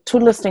 two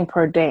listing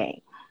per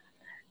day.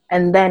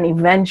 And then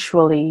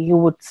eventually you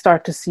would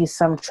start to see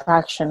some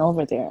traction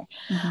over there.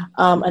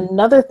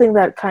 Another thing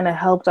that kind of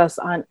helped us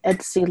on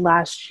Etsy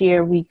last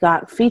year, we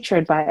got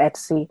featured by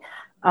Etsy.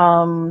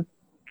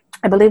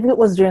 I believe it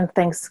was during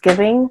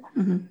Thanksgiving.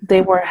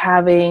 They were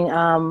having,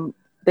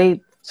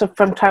 so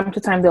from time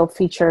to time, they'll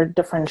feature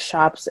different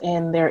shops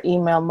in their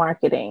email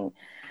marketing.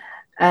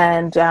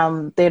 And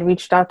they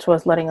reached out to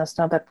us letting us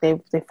know that they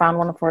found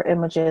one of our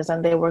images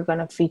and they were going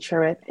to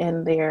feature it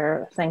in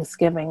their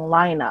Thanksgiving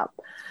lineup.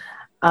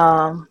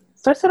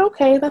 So I said,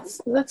 okay,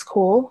 that's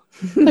cool.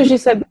 So she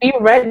said, be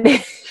ready.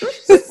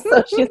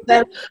 So she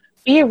said,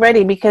 be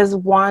ready, because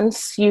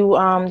once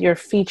you're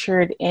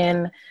featured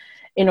in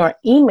our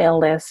email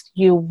list,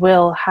 you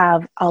will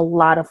have a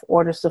lot of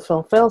orders to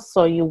fulfill.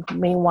 So you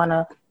may want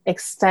to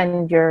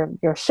extend your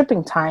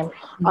shipping time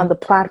on the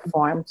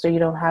platform so you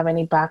don't have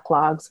any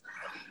backlogs.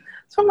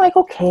 So I'm like,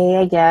 okay,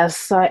 I guess.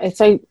 So I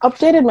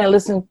updated my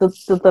listing,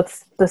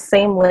 the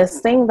same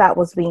listing that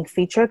was being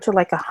featured, to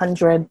like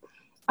 100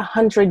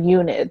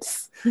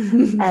 units.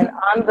 And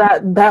on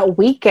that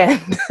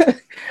weekend,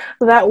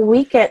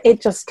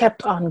 it just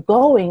kept on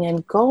going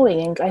and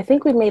going. And I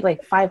think we made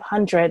like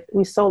 500.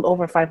 We sold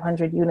over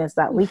 500 units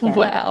that weekend.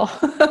 Wow.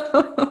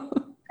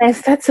 I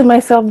said to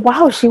myself,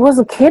 wow, she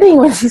wasn't kidding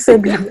when she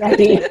said be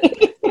ready.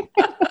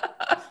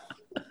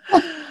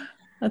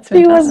 That's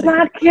fantastic. She was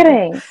not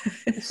kidding.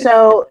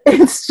 So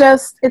it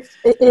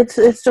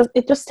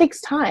just takes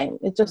time.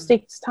 It just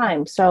takes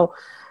time. So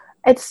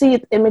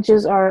Etsy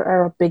images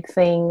are a big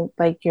thing.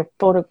 Like your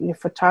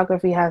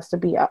photography has to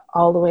be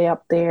all the way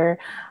up there,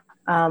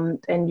 and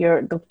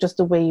just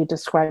the way you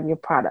describe your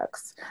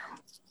products.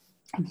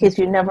 Because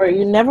you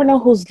never know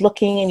who's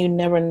looking, and you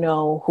never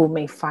know who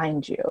may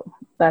find you.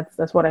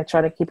 That's what I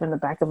try to keep in the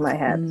back of my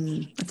head.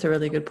 That's a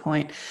really good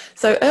point.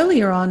 So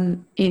earlier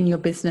on in your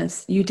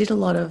business, you did a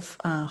lot of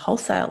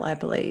wholesale, I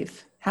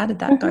believe. How did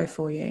that go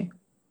for you?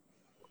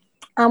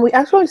 We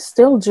actually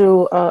still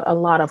do a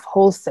lot of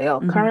wholesale.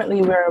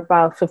 Currently, we're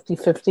about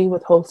 50-50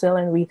 with wholesale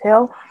and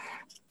retail.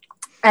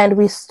 And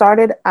we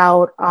started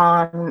out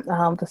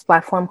on this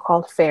platform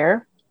called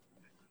Faire.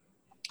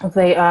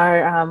 They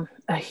are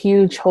a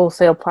huge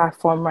wholesale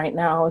platform right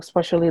now,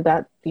 especially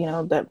that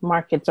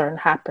markets aren't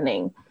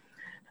happening.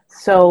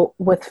 So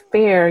with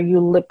Faire,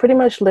 you pretty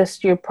much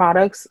list your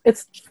products.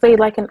 It's say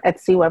like an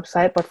Etsy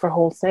website, but for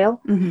wholesale.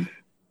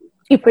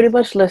 You pretty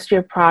much list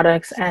your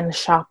products, and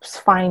shops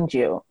find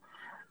you.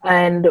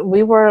 And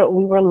we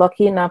were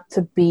lucky enough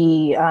to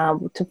be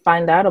to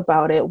find out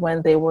about it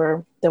when they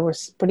were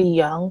pretty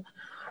young,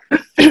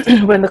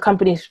 when the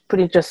company's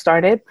pretty just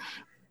started.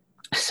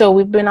 So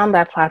we've been on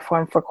that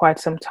platform for quite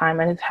some time,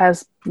 and it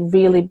has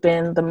really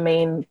been the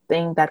main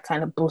thing that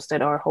kind of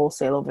boosted our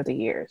wholesale over the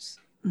years.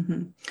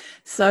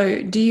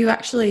 So do you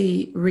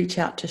actually reach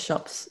out to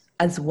shops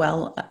as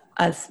well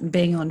as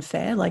being on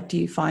Faire? Like, do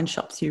you find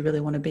shops you really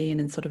want to be in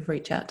and sort of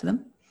reach out to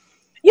them?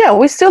 Yeah,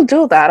 we still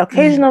do that.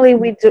 Occasionally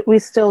we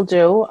still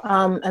do.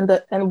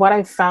 And what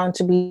I found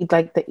to be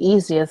like the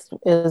easiest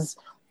is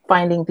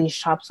finding these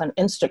shops on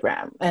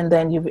Instagram, and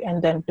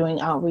then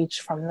doing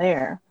outreach from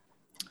there.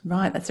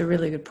 Right, that's a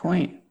really good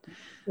point.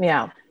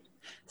 Yeah.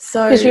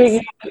 So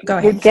go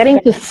ahead.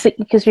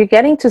 You're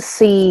getting to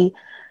see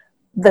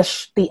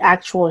the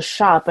actual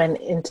shop,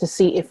 and to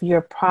see if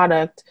your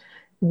product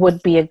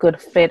would be a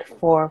good fit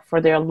for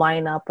their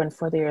lineup and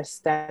for their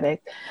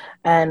aesthetic.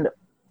 And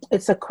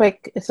it's a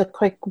quick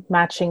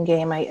matching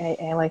game,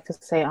 I like to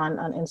say, on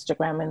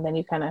Instagram, and then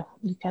you kind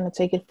of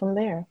take it from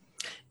there.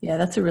 Yeah,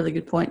 that's a really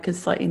good point,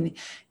 because like in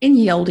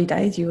the oldie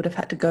days, you would have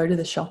had to go to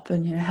the shop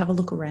and have a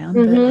look around.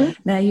 But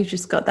now you've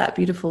just got that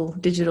beautiful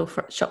digital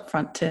shop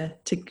front to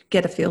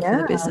get a feel for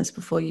the business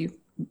before you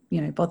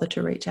bother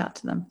to reach out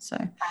to them. So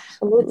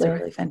absolutely, that's a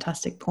really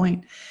fantastic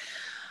point.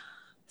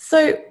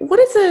 So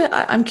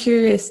I'm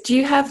curious, do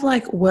you have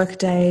like work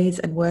days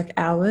and work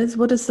hours?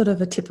 What does sort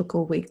of a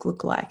typical week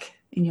look like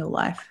in your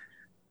life?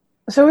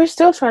 So we're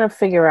still trying to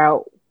figure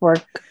out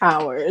work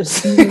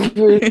hours.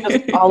 We're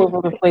just all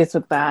over the place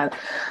with that.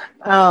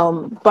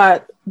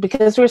 But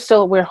because we're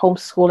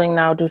homeschooling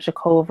now due to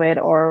COVID,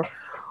 or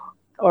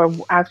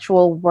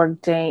actual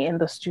work day in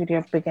the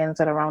studio begins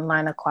at around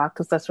 9:00,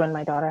 because that's when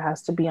my daughter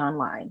has to be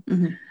online.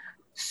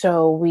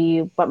 So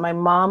but my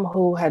mom,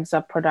 who heads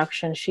up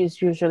production,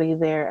 she's usually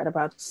there at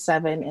about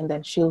 7, and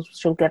then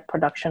she'll get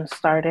production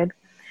started.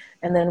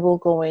 And then we'll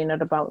go in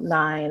at about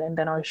 9, and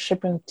then our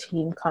shipping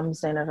team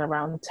comes in at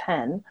around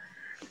 10.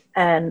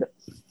 and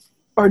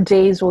our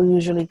days will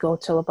usually go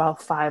till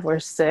about 5 or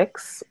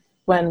 6.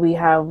 When we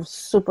have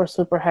super,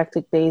 super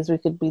hectic days, we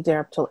could be there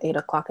up till 8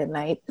 o'clock at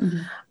night.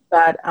 Mm-hmm.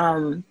 But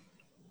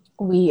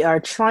we are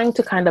trying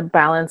to kind of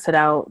balance it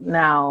out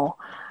now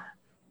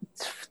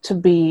to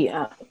be,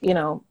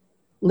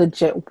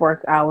 legit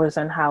work hours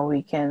and how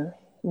we can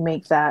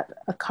make that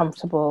a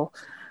comfortable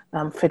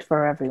fit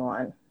for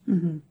everyone.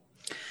 Mm-hmm.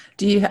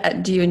 Do you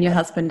and your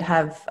husband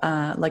have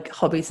like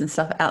hobbies and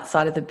stuff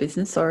outside of the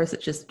business, or is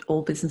it just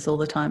all business all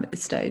the time at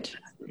this stage?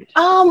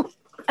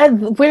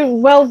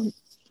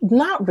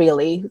 Not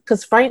really,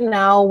 because right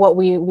now what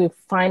we're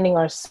finding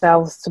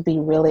ourselves to be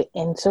really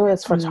into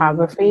is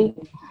photography.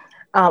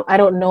 I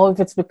don't know if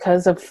it's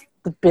because of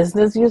the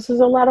business uses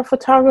a lot of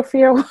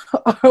photography or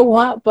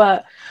what,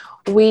 but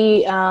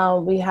we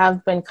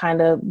have been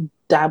kind of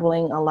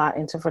dabbling a lot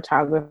into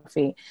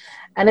photography.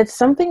 And it's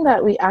something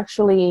that we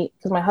actually,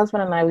 because my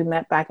husband and I, we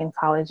met back in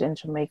college in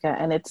Jamaica,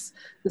 and it's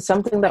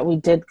something that we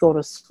did go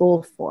to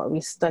school for. We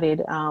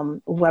studied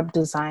web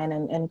design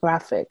and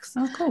graphics.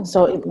 Oh, cool.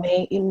 So it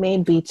may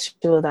be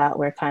too that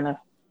we're kind of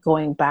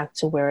going back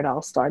to where it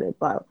all started,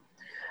 but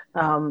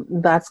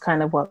that's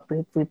kind of what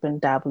we've been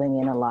dabbling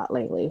in a lot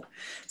lately.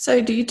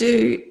 So do you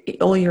do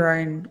all your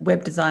own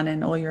web design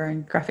and all your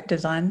own graphic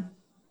design?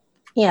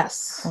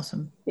 Yes.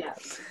 Awesome.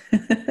 Yes.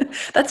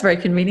 That's very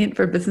convenient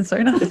for a business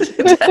owner.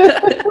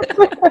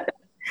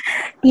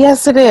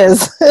 Yes, it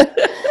is.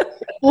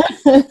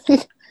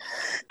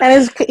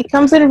 And it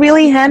comes in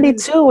really handy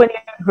too when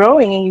you're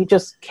growing and you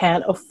just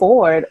can't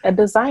afford a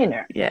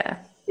designer. Yeah.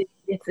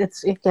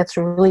 It gets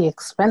really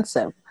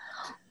expensive.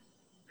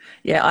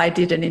 Yeah, I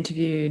did an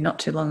interview not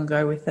too long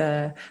ago with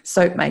a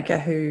soap maker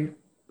who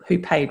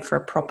paid for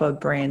a proper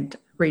brand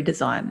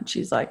redesign, and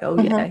she's like, "Oh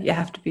yeah, you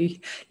have to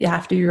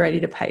be ready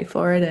to pay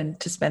for it and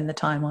to spend the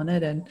time on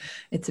it, and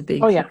it's a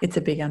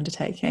big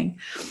undertaking."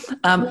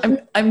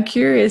 I'm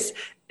curious,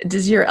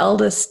 does your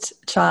eldest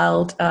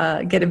child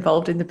get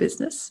involved in the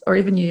business, or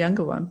even your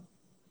younger one?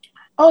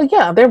 Oh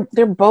yeah,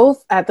 they're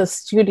both at the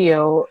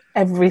studio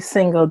every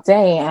single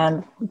day,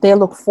 and they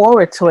look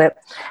forward to it.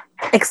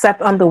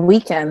 Except on the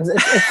weekends.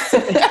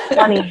 It's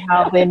funny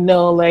how they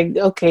know, like,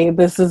 okay,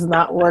 this is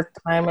not work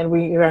time and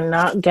we are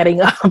not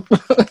getting up.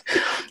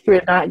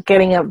 We're not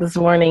getting up this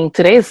morning.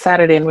 Today is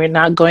Saturday and we're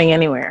not going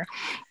anywhere.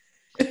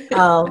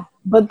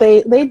 But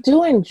they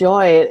do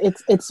enjoy it.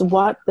 It's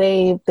what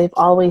they've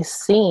always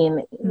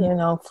seen,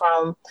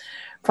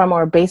 from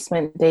our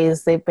basement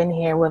days. They've been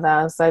here with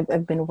us.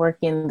 I've been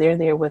working. They're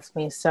there with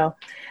me. So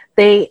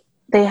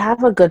they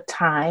have a good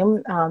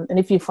time. And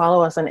if you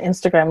follow us on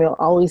Instagram, you'll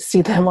always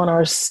see them on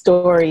our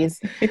stories.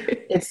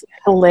 It's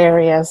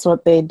hilarious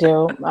what they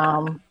do.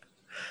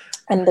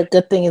 And the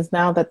good thing is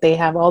now that they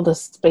have all the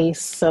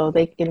space, so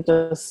they can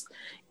just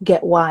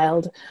get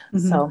wild.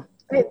 Mm-hmm. So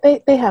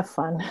they have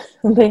fun.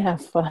 They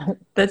have fun.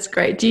 That's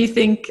great. Do you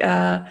think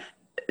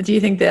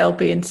they'll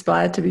be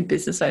inspired to be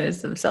business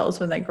owners themselves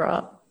when they grow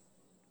up?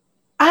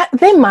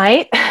 They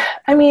might.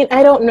 I mean,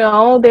 I don't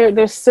know.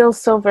 They're still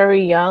so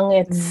very young.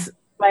 It's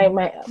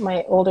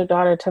my older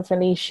daughter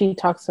Tiffany. She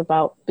talks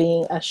about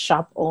being a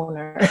shop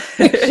owner.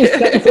 She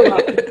talks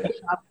about being a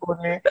shop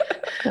owner,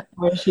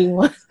 where she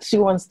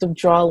wants to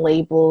draw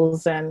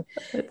labels and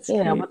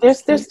but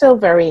they're still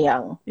very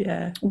young.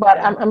 Yeah. But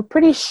yeah. I'm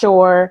pretty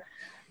sure,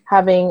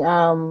 having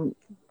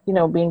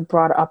being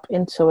brought up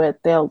into it,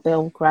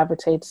 they'll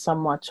gravitate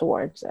somewhat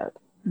towards it.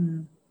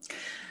 Mm.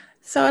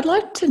 So I'd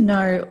like to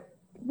know,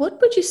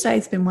 what would you say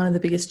has been one of the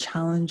biggest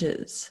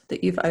challenges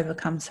that you've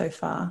overcome so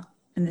far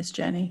in this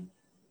journey?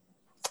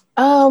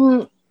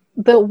 One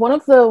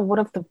of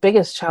the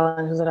biggest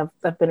challenges that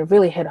I've been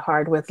really hit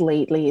hard with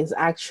lately is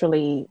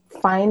actually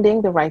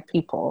finding the right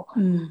people.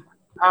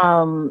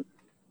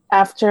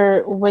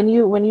 After when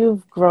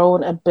you've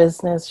grown a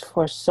business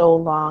for so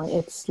long,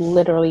 it's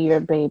literally your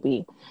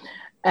baby,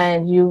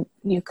 and you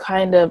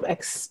kind of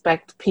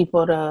expect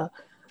people to,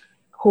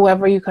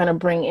 whoever you kind of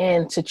bring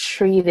in, to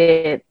treat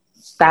it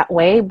that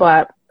way,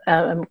 but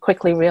I'm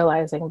quickly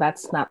realizing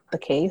that's not the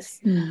case.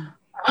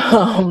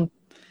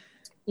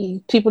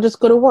 People just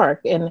go to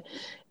work, and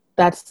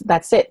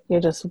that's it.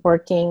 You're just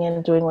working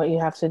and doing what you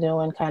have to do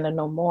and kind of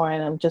no more.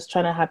 And I'm just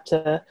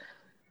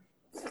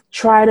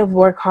try to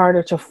work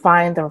harder to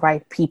find the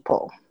right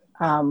people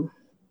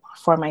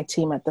for my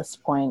team at this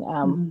point,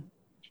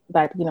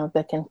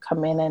 that can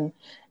come in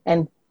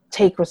and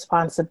take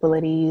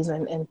responsibilities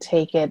and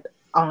take it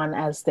on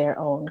as their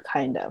own,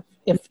 kind of,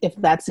 if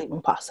that's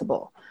even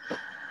possible.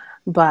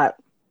 But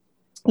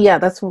yeah,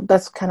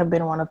 that's kind of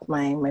been one of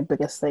my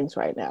biggest things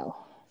right now.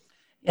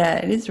 Yeah,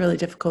 it is really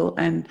difficult.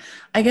 And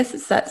I guess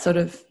it's that sort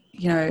of,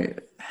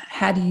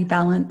 how do you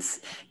balance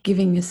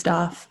giving your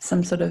staff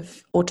some sort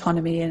of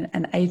autonomy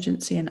and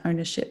agency and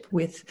ownership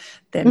with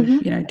them,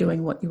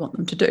 doing what you want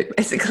them to do,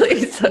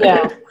 basically. So.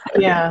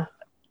 Yeah.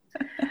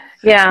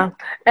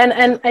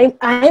 And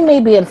I may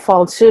be at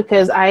fault too,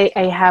 because I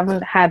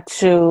haven't had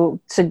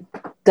to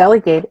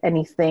delegate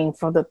anything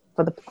for the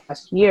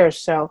past year.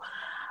 So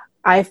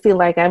I feel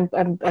like I'm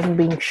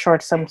being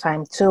short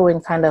sometime too,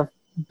 in kind of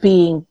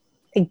being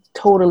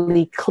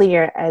totally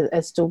clear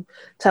as to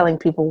telling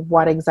people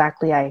what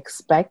exactly I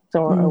expect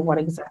or what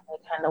exactly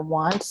I kind of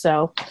want.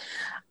 So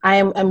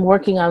I'm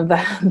working on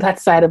that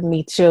side of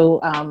me too,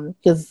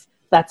 because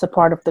that's a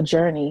part of the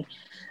journey.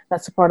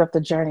 That's a part of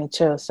the journey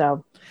too.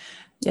 So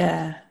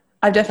yeah,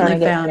 I've definitely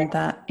found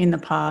that in the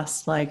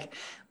past, like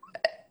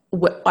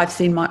I've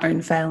seen my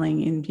own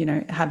failing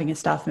in, having a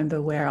staff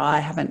member where I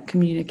haven't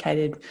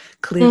communicated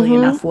clearly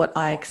enough what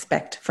I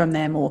expect from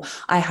them, or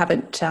I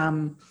haven't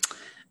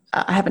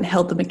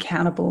held them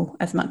accountable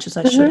as much as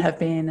I should have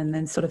been, and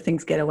then sort of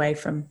things get away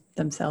from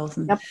themselves.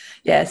 And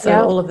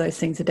so all of those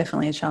things are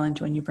definitely a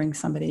challenge when you bring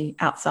somebody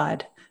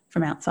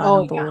from outside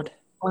on board.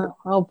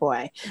 Oh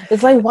boy.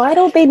 It's like, why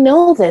don't they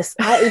know this?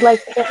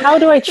 How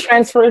do I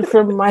transfer it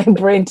from my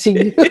brain to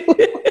you?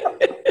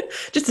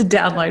 Just a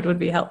download would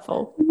be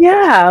helpful.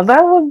 Yeah,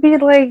 that would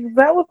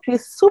be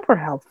super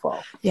helpful.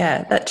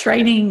 Yeah, that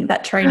training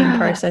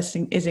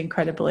processing is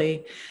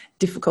incredibly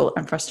difficult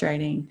and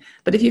frustrating.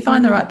 But if you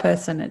find the right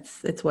person,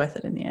 it's worth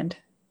it in the end.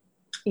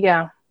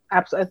 Yeah,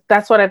 absolutely.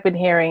 That's what I've been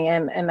hearing.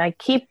 And I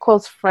keep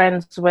close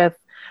friends with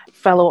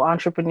fellow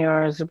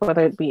entrepreneurs,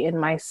 whether it be in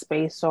my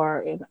space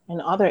or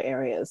in other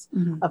areas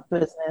of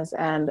business.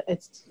 And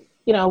it's,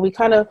 we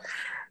kind of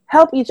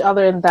help each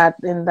other in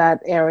that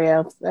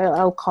area.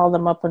 I'll call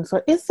them up and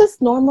say, is this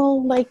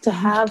normal, like, to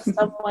have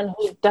someone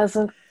who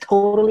doesn't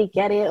totally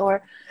get it,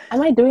 or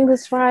am I doing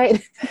this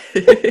right?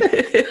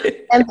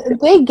 And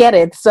they get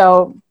it.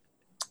 So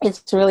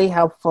it's really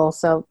helpful.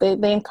 So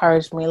they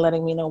encourage me,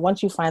 letting me know,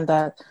 once you find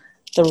the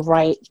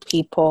right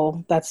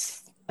people,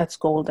 that's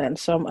golden.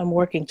 So I'm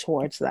working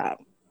towards that.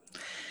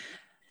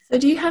 So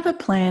do you have a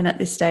plan at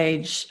this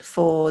stage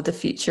for the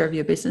future of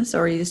your business, or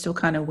are you still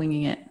kind of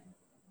winging it?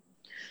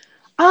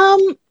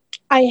 I'll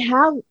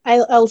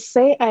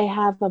say I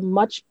have a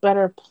much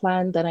better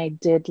plan than I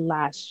did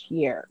last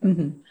year.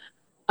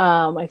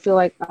 I feel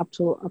like up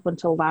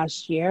until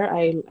last year,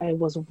 I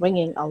was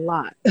winging a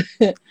lot.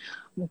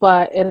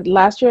 But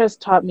last year has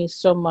taught me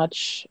so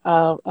much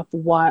of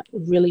what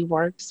really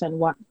works and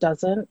what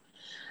doesn't.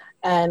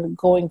 And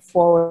going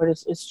forward,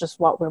 it's just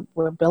what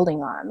we're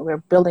building on.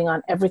 We're building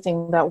on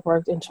everything that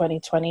worked in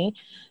 2020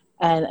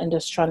 and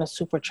just trying to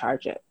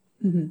supercharge it.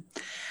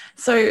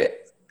 So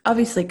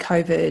obviously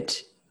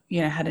COVID,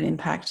 had an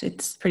impact.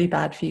 It's pretty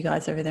bad for you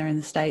guys over there in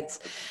the States.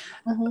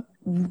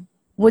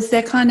 Was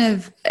there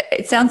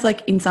it sounds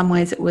like in some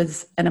ways it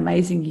was an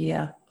amazing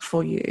year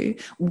for you.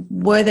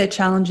 Were there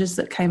challenges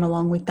that came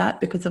along with that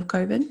because of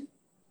COVID?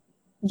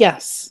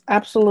 Yes,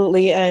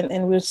 absolutely.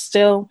 And we're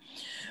still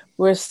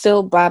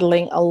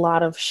battling a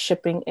lot of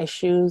shipping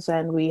issues,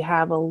 and we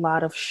have a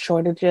lot of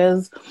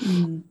shortages.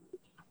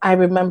 I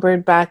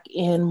remembered back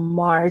in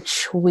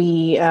March,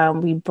 we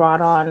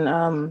brought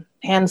on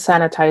hand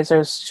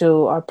sanitizers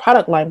to our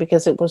product line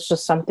because it was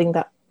just something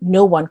that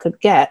no one could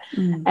get.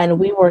 And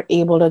we were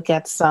able to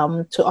get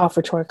some to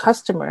offer to our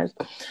customers.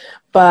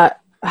 But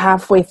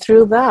halfway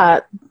through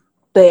that,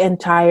 the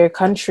entire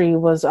country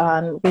was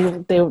on,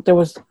 there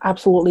was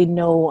absolutely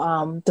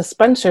no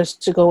dispensers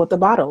to go with the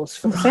bottles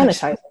for the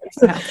sanitizers.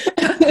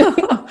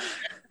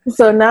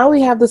 So now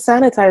we have the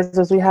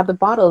sanitizers, we have the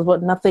bottles,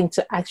 but nothing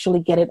to actually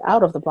get it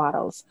out of the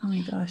bottles. Oh my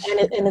gosh.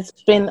 And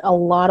it's been a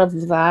lot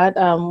of that.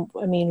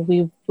 I mean,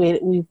 we've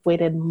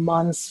waited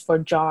months for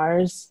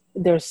jars.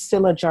 There's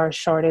still a jar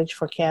shortage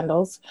for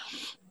candles.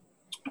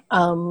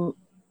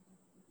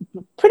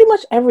 Pretty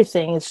much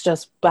everything is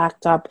just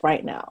backed up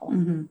right now.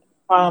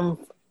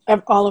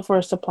 All of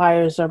our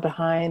suppliers are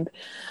behind.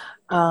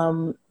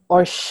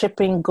 Or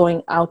shipping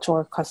going out to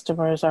our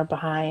customers are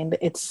behind.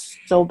 It's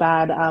so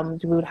bad.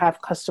 We would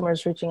have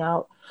customers reaching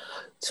out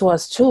to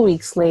us 2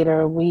 weeks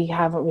later. We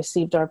haven't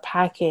received our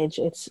package.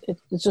 It's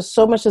just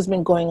so much has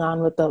been going on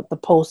with the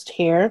post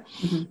here.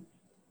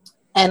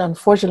 And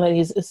unfortunately,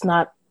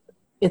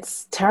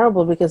 it's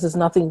terrible because there's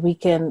nothing we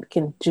can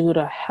do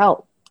to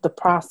help the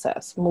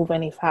process move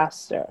any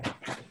faster.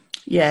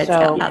 Yeah, it's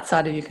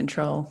outside of your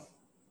control.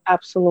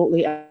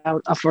 Absolutely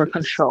out of our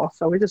control.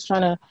 So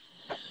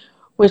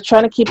we're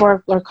trying to keep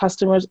our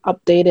customers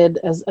updated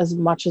as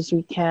much as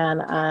we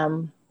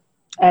can.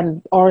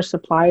 And our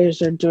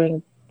suppliers are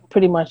doing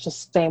pretty much the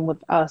same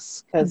with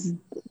us, because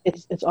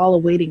it's all a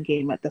waiting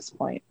game at this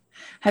point.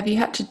 Have you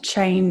had to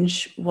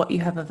change what you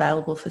have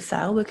available for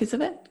sale because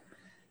of it?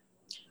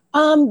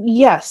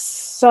 Yes.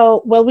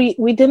 So, well,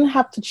 we didn't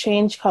have to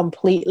change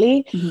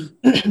completely,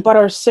 but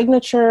our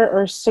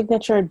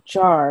signature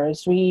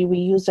jars, we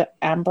use an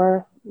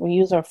amber. We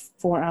use our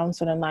 4 ounce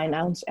and a 9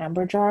 ounce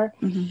amber jar,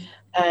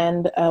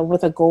 and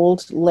with a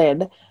gold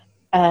lid.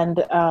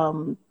 And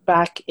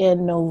back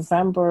in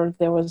November,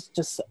 there was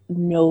just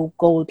no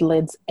gold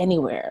lids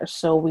anywhere,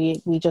 so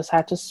we just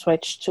had to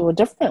switch to a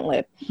different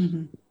lid.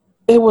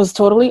 It was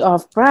totally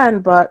off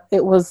brand, but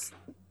it was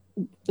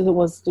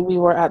we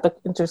were at the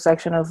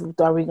intersection of,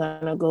 are we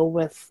going to go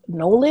with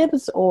no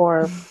lids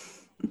or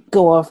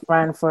go off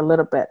brand for a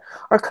little bit?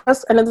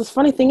 And the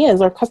funny thing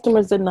is, our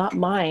customers did not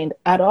mind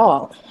at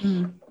all.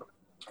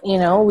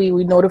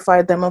 We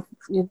notified them of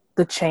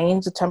the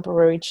change, the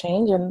temporary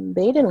change, and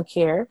they didn't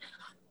care.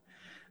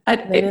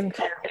 They didn't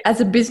care.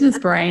 As a business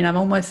brain, I'm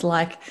almost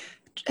like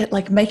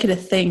make it a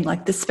thing,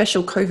 like the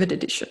special COVID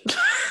edition.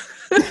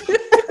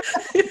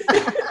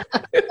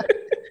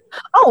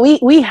 Oh,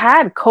 we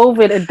had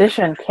COVID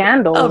edition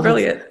candles. Oh,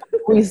 brilliant.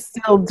 We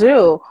still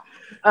do.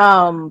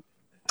 The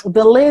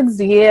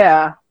lids,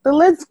 yeah. The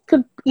lids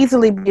could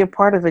easily be a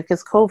part of it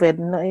because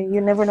COVID,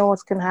 you never know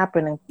what's going to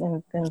happen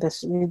in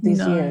these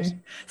years.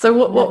 So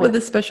what were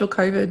the special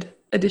COVID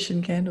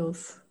edition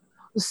candles?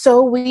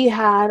 So we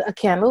had a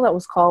candle that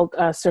was called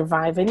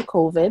Surviving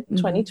COVID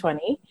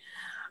 2020.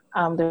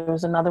 There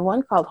was another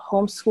one called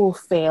Homeschool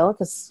Fail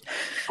because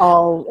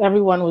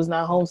everyone was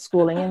not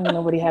homeschooling and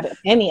nobody had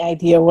any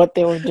idea what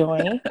they were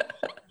doing.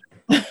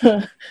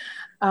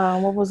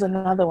 What was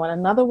another one?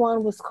 Another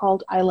one was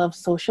called I Love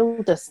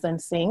Social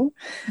Distancing.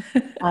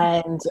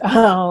 And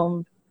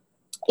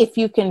if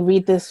you can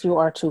read this, you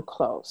are too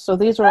close. So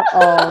these were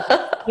all,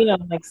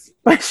 like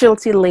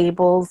specialty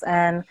labels,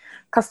 and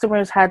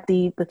customers had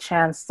the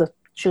chance to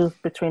choose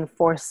between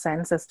 4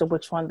 cents as to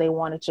which one they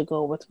wanted to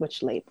go with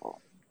which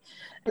label.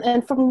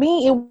 And for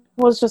me, it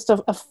was just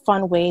a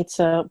fun way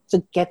to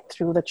get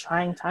through the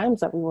trying times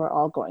that we were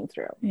all going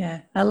through.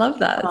 Yeah, I love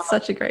that. It's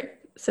such a great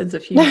sense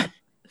of humor.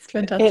 It's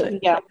fantastic.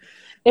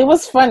 It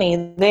was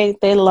funny.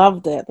 They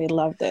loved it. They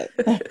loved it.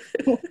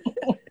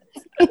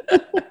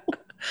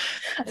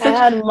 I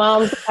had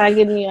moms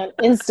tagging me on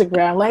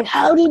Instagram, like,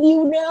 how did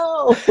you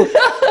know?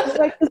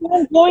 Like, because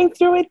I'm going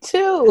through it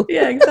too.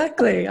 Yeah,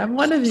 exactly. I'm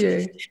one of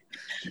you.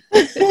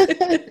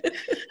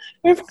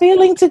 We're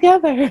feeling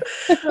together.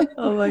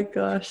 Oh my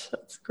gosh,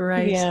 that's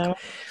great. Yeah.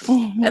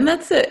 And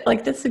that's it.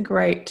 Like, that's a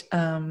great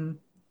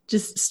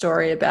just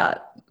story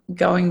about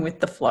going with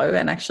the flow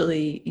and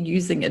actually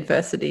using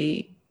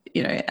adversity,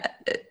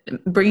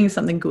 bringing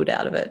something good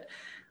out of it,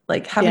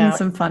 like having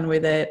some fun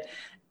with it.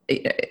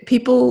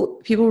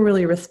 People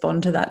really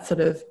respond to that sort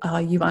of,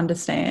 you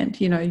understand,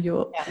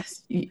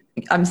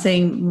 I'm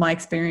seeing my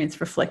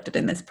experience reflected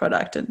in this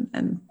product,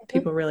 and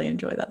people really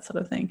enjoy that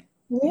sort of thing.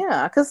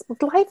 Yeah, because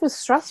life is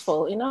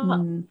stressful,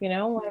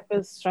 life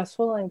is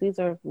stressful, and these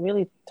are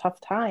really tough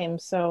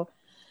times. So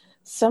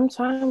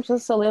sometimes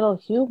just a little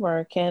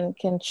humor can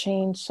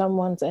change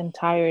someone's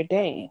entire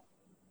day.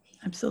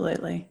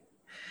 Absolutely.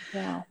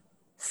 Yeah.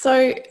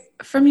 So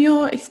from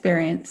your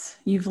experience,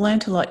 you've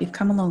learned a lot, you've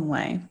come a long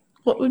way.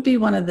 What would be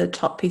one of the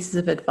top pieces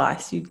of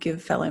advice you'd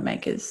give fellow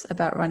makers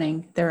about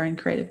running their own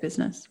creative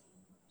business?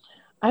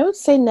 I would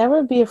say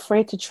never be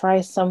afraid to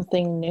try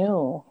something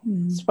new,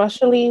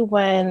 especially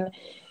when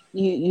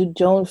you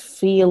don't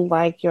feel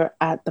like you're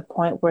at the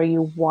point where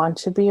you want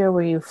to be or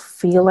where you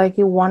feel like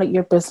you wanted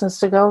your business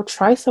to go.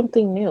 Try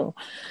something new.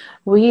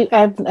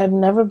 I've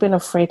never been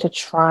afraid to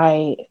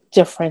try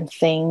different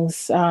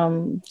things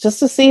just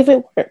to see if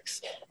it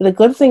works. The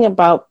good thing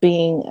about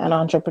being an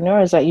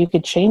entrepreneur is that you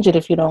could change it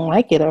if you don't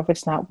like it or if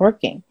it's not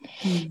working.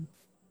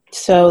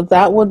 So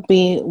that would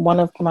be one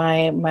of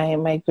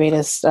my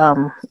greatest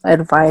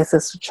advice,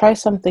 is to try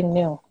something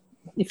new.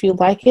 If you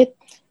like it,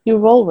 you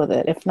roll with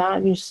it. If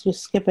not, you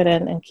skip it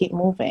and keep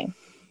moving.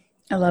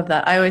 I love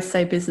that. I always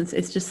say business,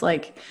 it's just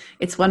like,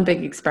 it's one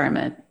big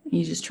experiment.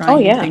 You just try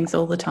new things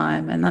all the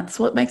time, and that's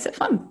what makes it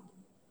fun.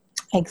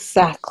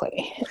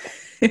 Exactly.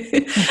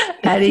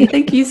 Addie,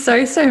 thank you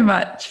so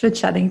much for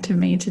chatting with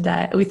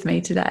me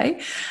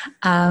today.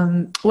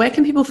 Where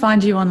can people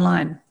find you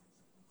online?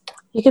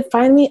 You can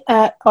find me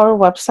at our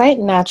website,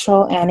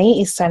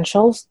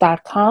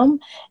 naturalannieessentials.com.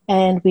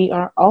 And we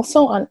are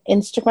also on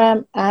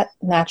Instagram at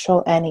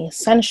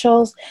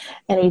naturalannieessentials.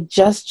 And we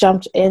just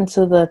jumped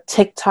into the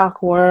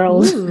TikTok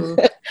world.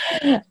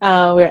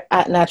 We're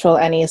at Natural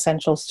Annie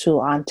Essentials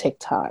too on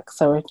TikTok.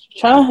 So we're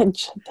trying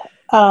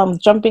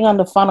jumping on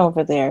the fun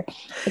over there.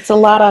 It's a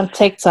lot on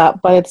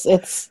TikTok, but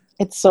it's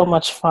so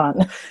much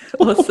fun.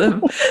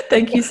 Awesome.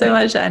 Thank you so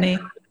much, Annie.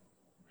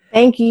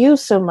 Thank you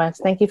so much.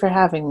 Thank you for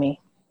having me.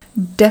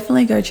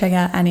 Definitely go check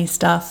out Annie's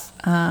stuff.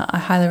 I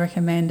highly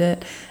recommend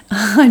it.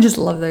 I just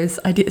love those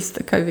ideas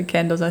for COVID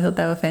candles. I thought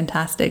they were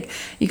fantastic.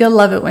 You gotta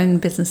love it when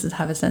businesses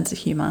have a sense of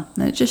humor,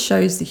 and it just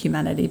shows the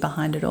humanity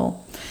behind it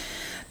all.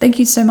 Thank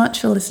you so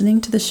much for listening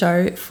to the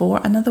show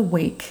for another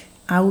week.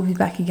 I will be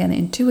back again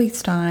in 2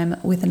 weeks' time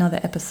with another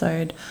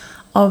episode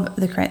of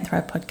the Create and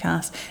Thrive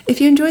podcast.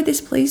 If you enjoyed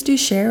this, please do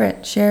share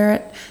it.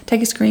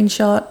 Take a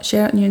screenshot,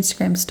 share it on your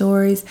Instagram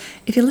stories.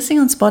 If you're listening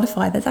on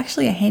Spotify, there's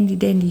actually a handy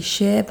dandy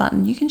share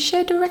button. You can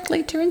share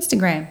directly to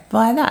Instagram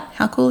via that.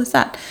 How cool is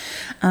that?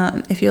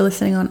 If you're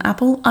listening on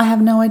Apple, I have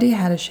no idea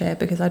how to share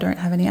because I don't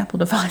have any Apple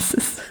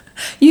devices.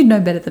 You'd know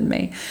better than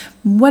me.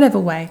 Whatever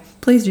way,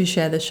 please do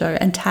share the show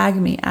and tag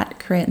me at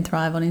Create and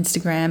Thrive on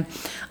Instagram.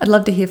 I'd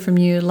love to hear from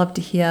you. I'd love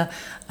to hear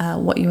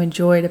what you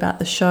enjoyed about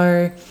the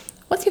show.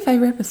 What's your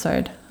favorite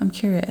episode? I'm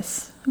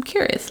curious.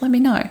 Let me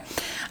know.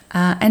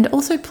 And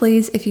also,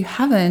 please, if you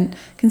haven't,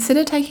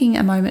 consider taking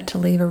a moment to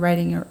leave a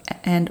rating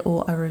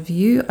or a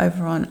review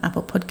over on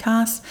Apple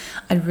Podcasts.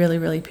 I'd really,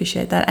 really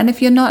appreciate that. And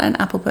if you're not an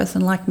Apple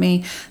person like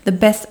me, the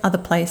best other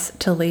place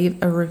to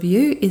leave a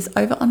review is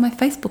over on my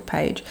Facebook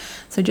page.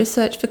 So just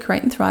search for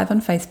Create and Thrive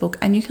on Facebook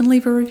and you can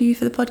leave a review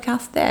for the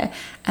podcast there.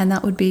 And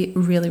that would be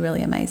really,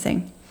 really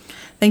amazing.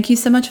 Thank you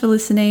so much for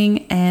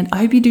listening, and I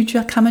hope you do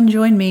come and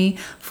join me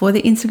for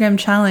the Instagram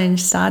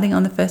challenge starting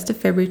on the 1st of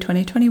February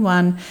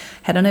 2021.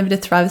 Head on over to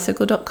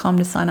thrivecircle.com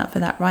to sign up for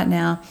that right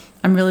now.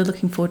 I'm really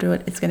looking forward to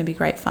it. It's going to be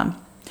great fun.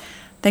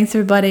 Thanks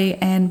everybody,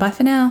 and bye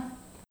for now.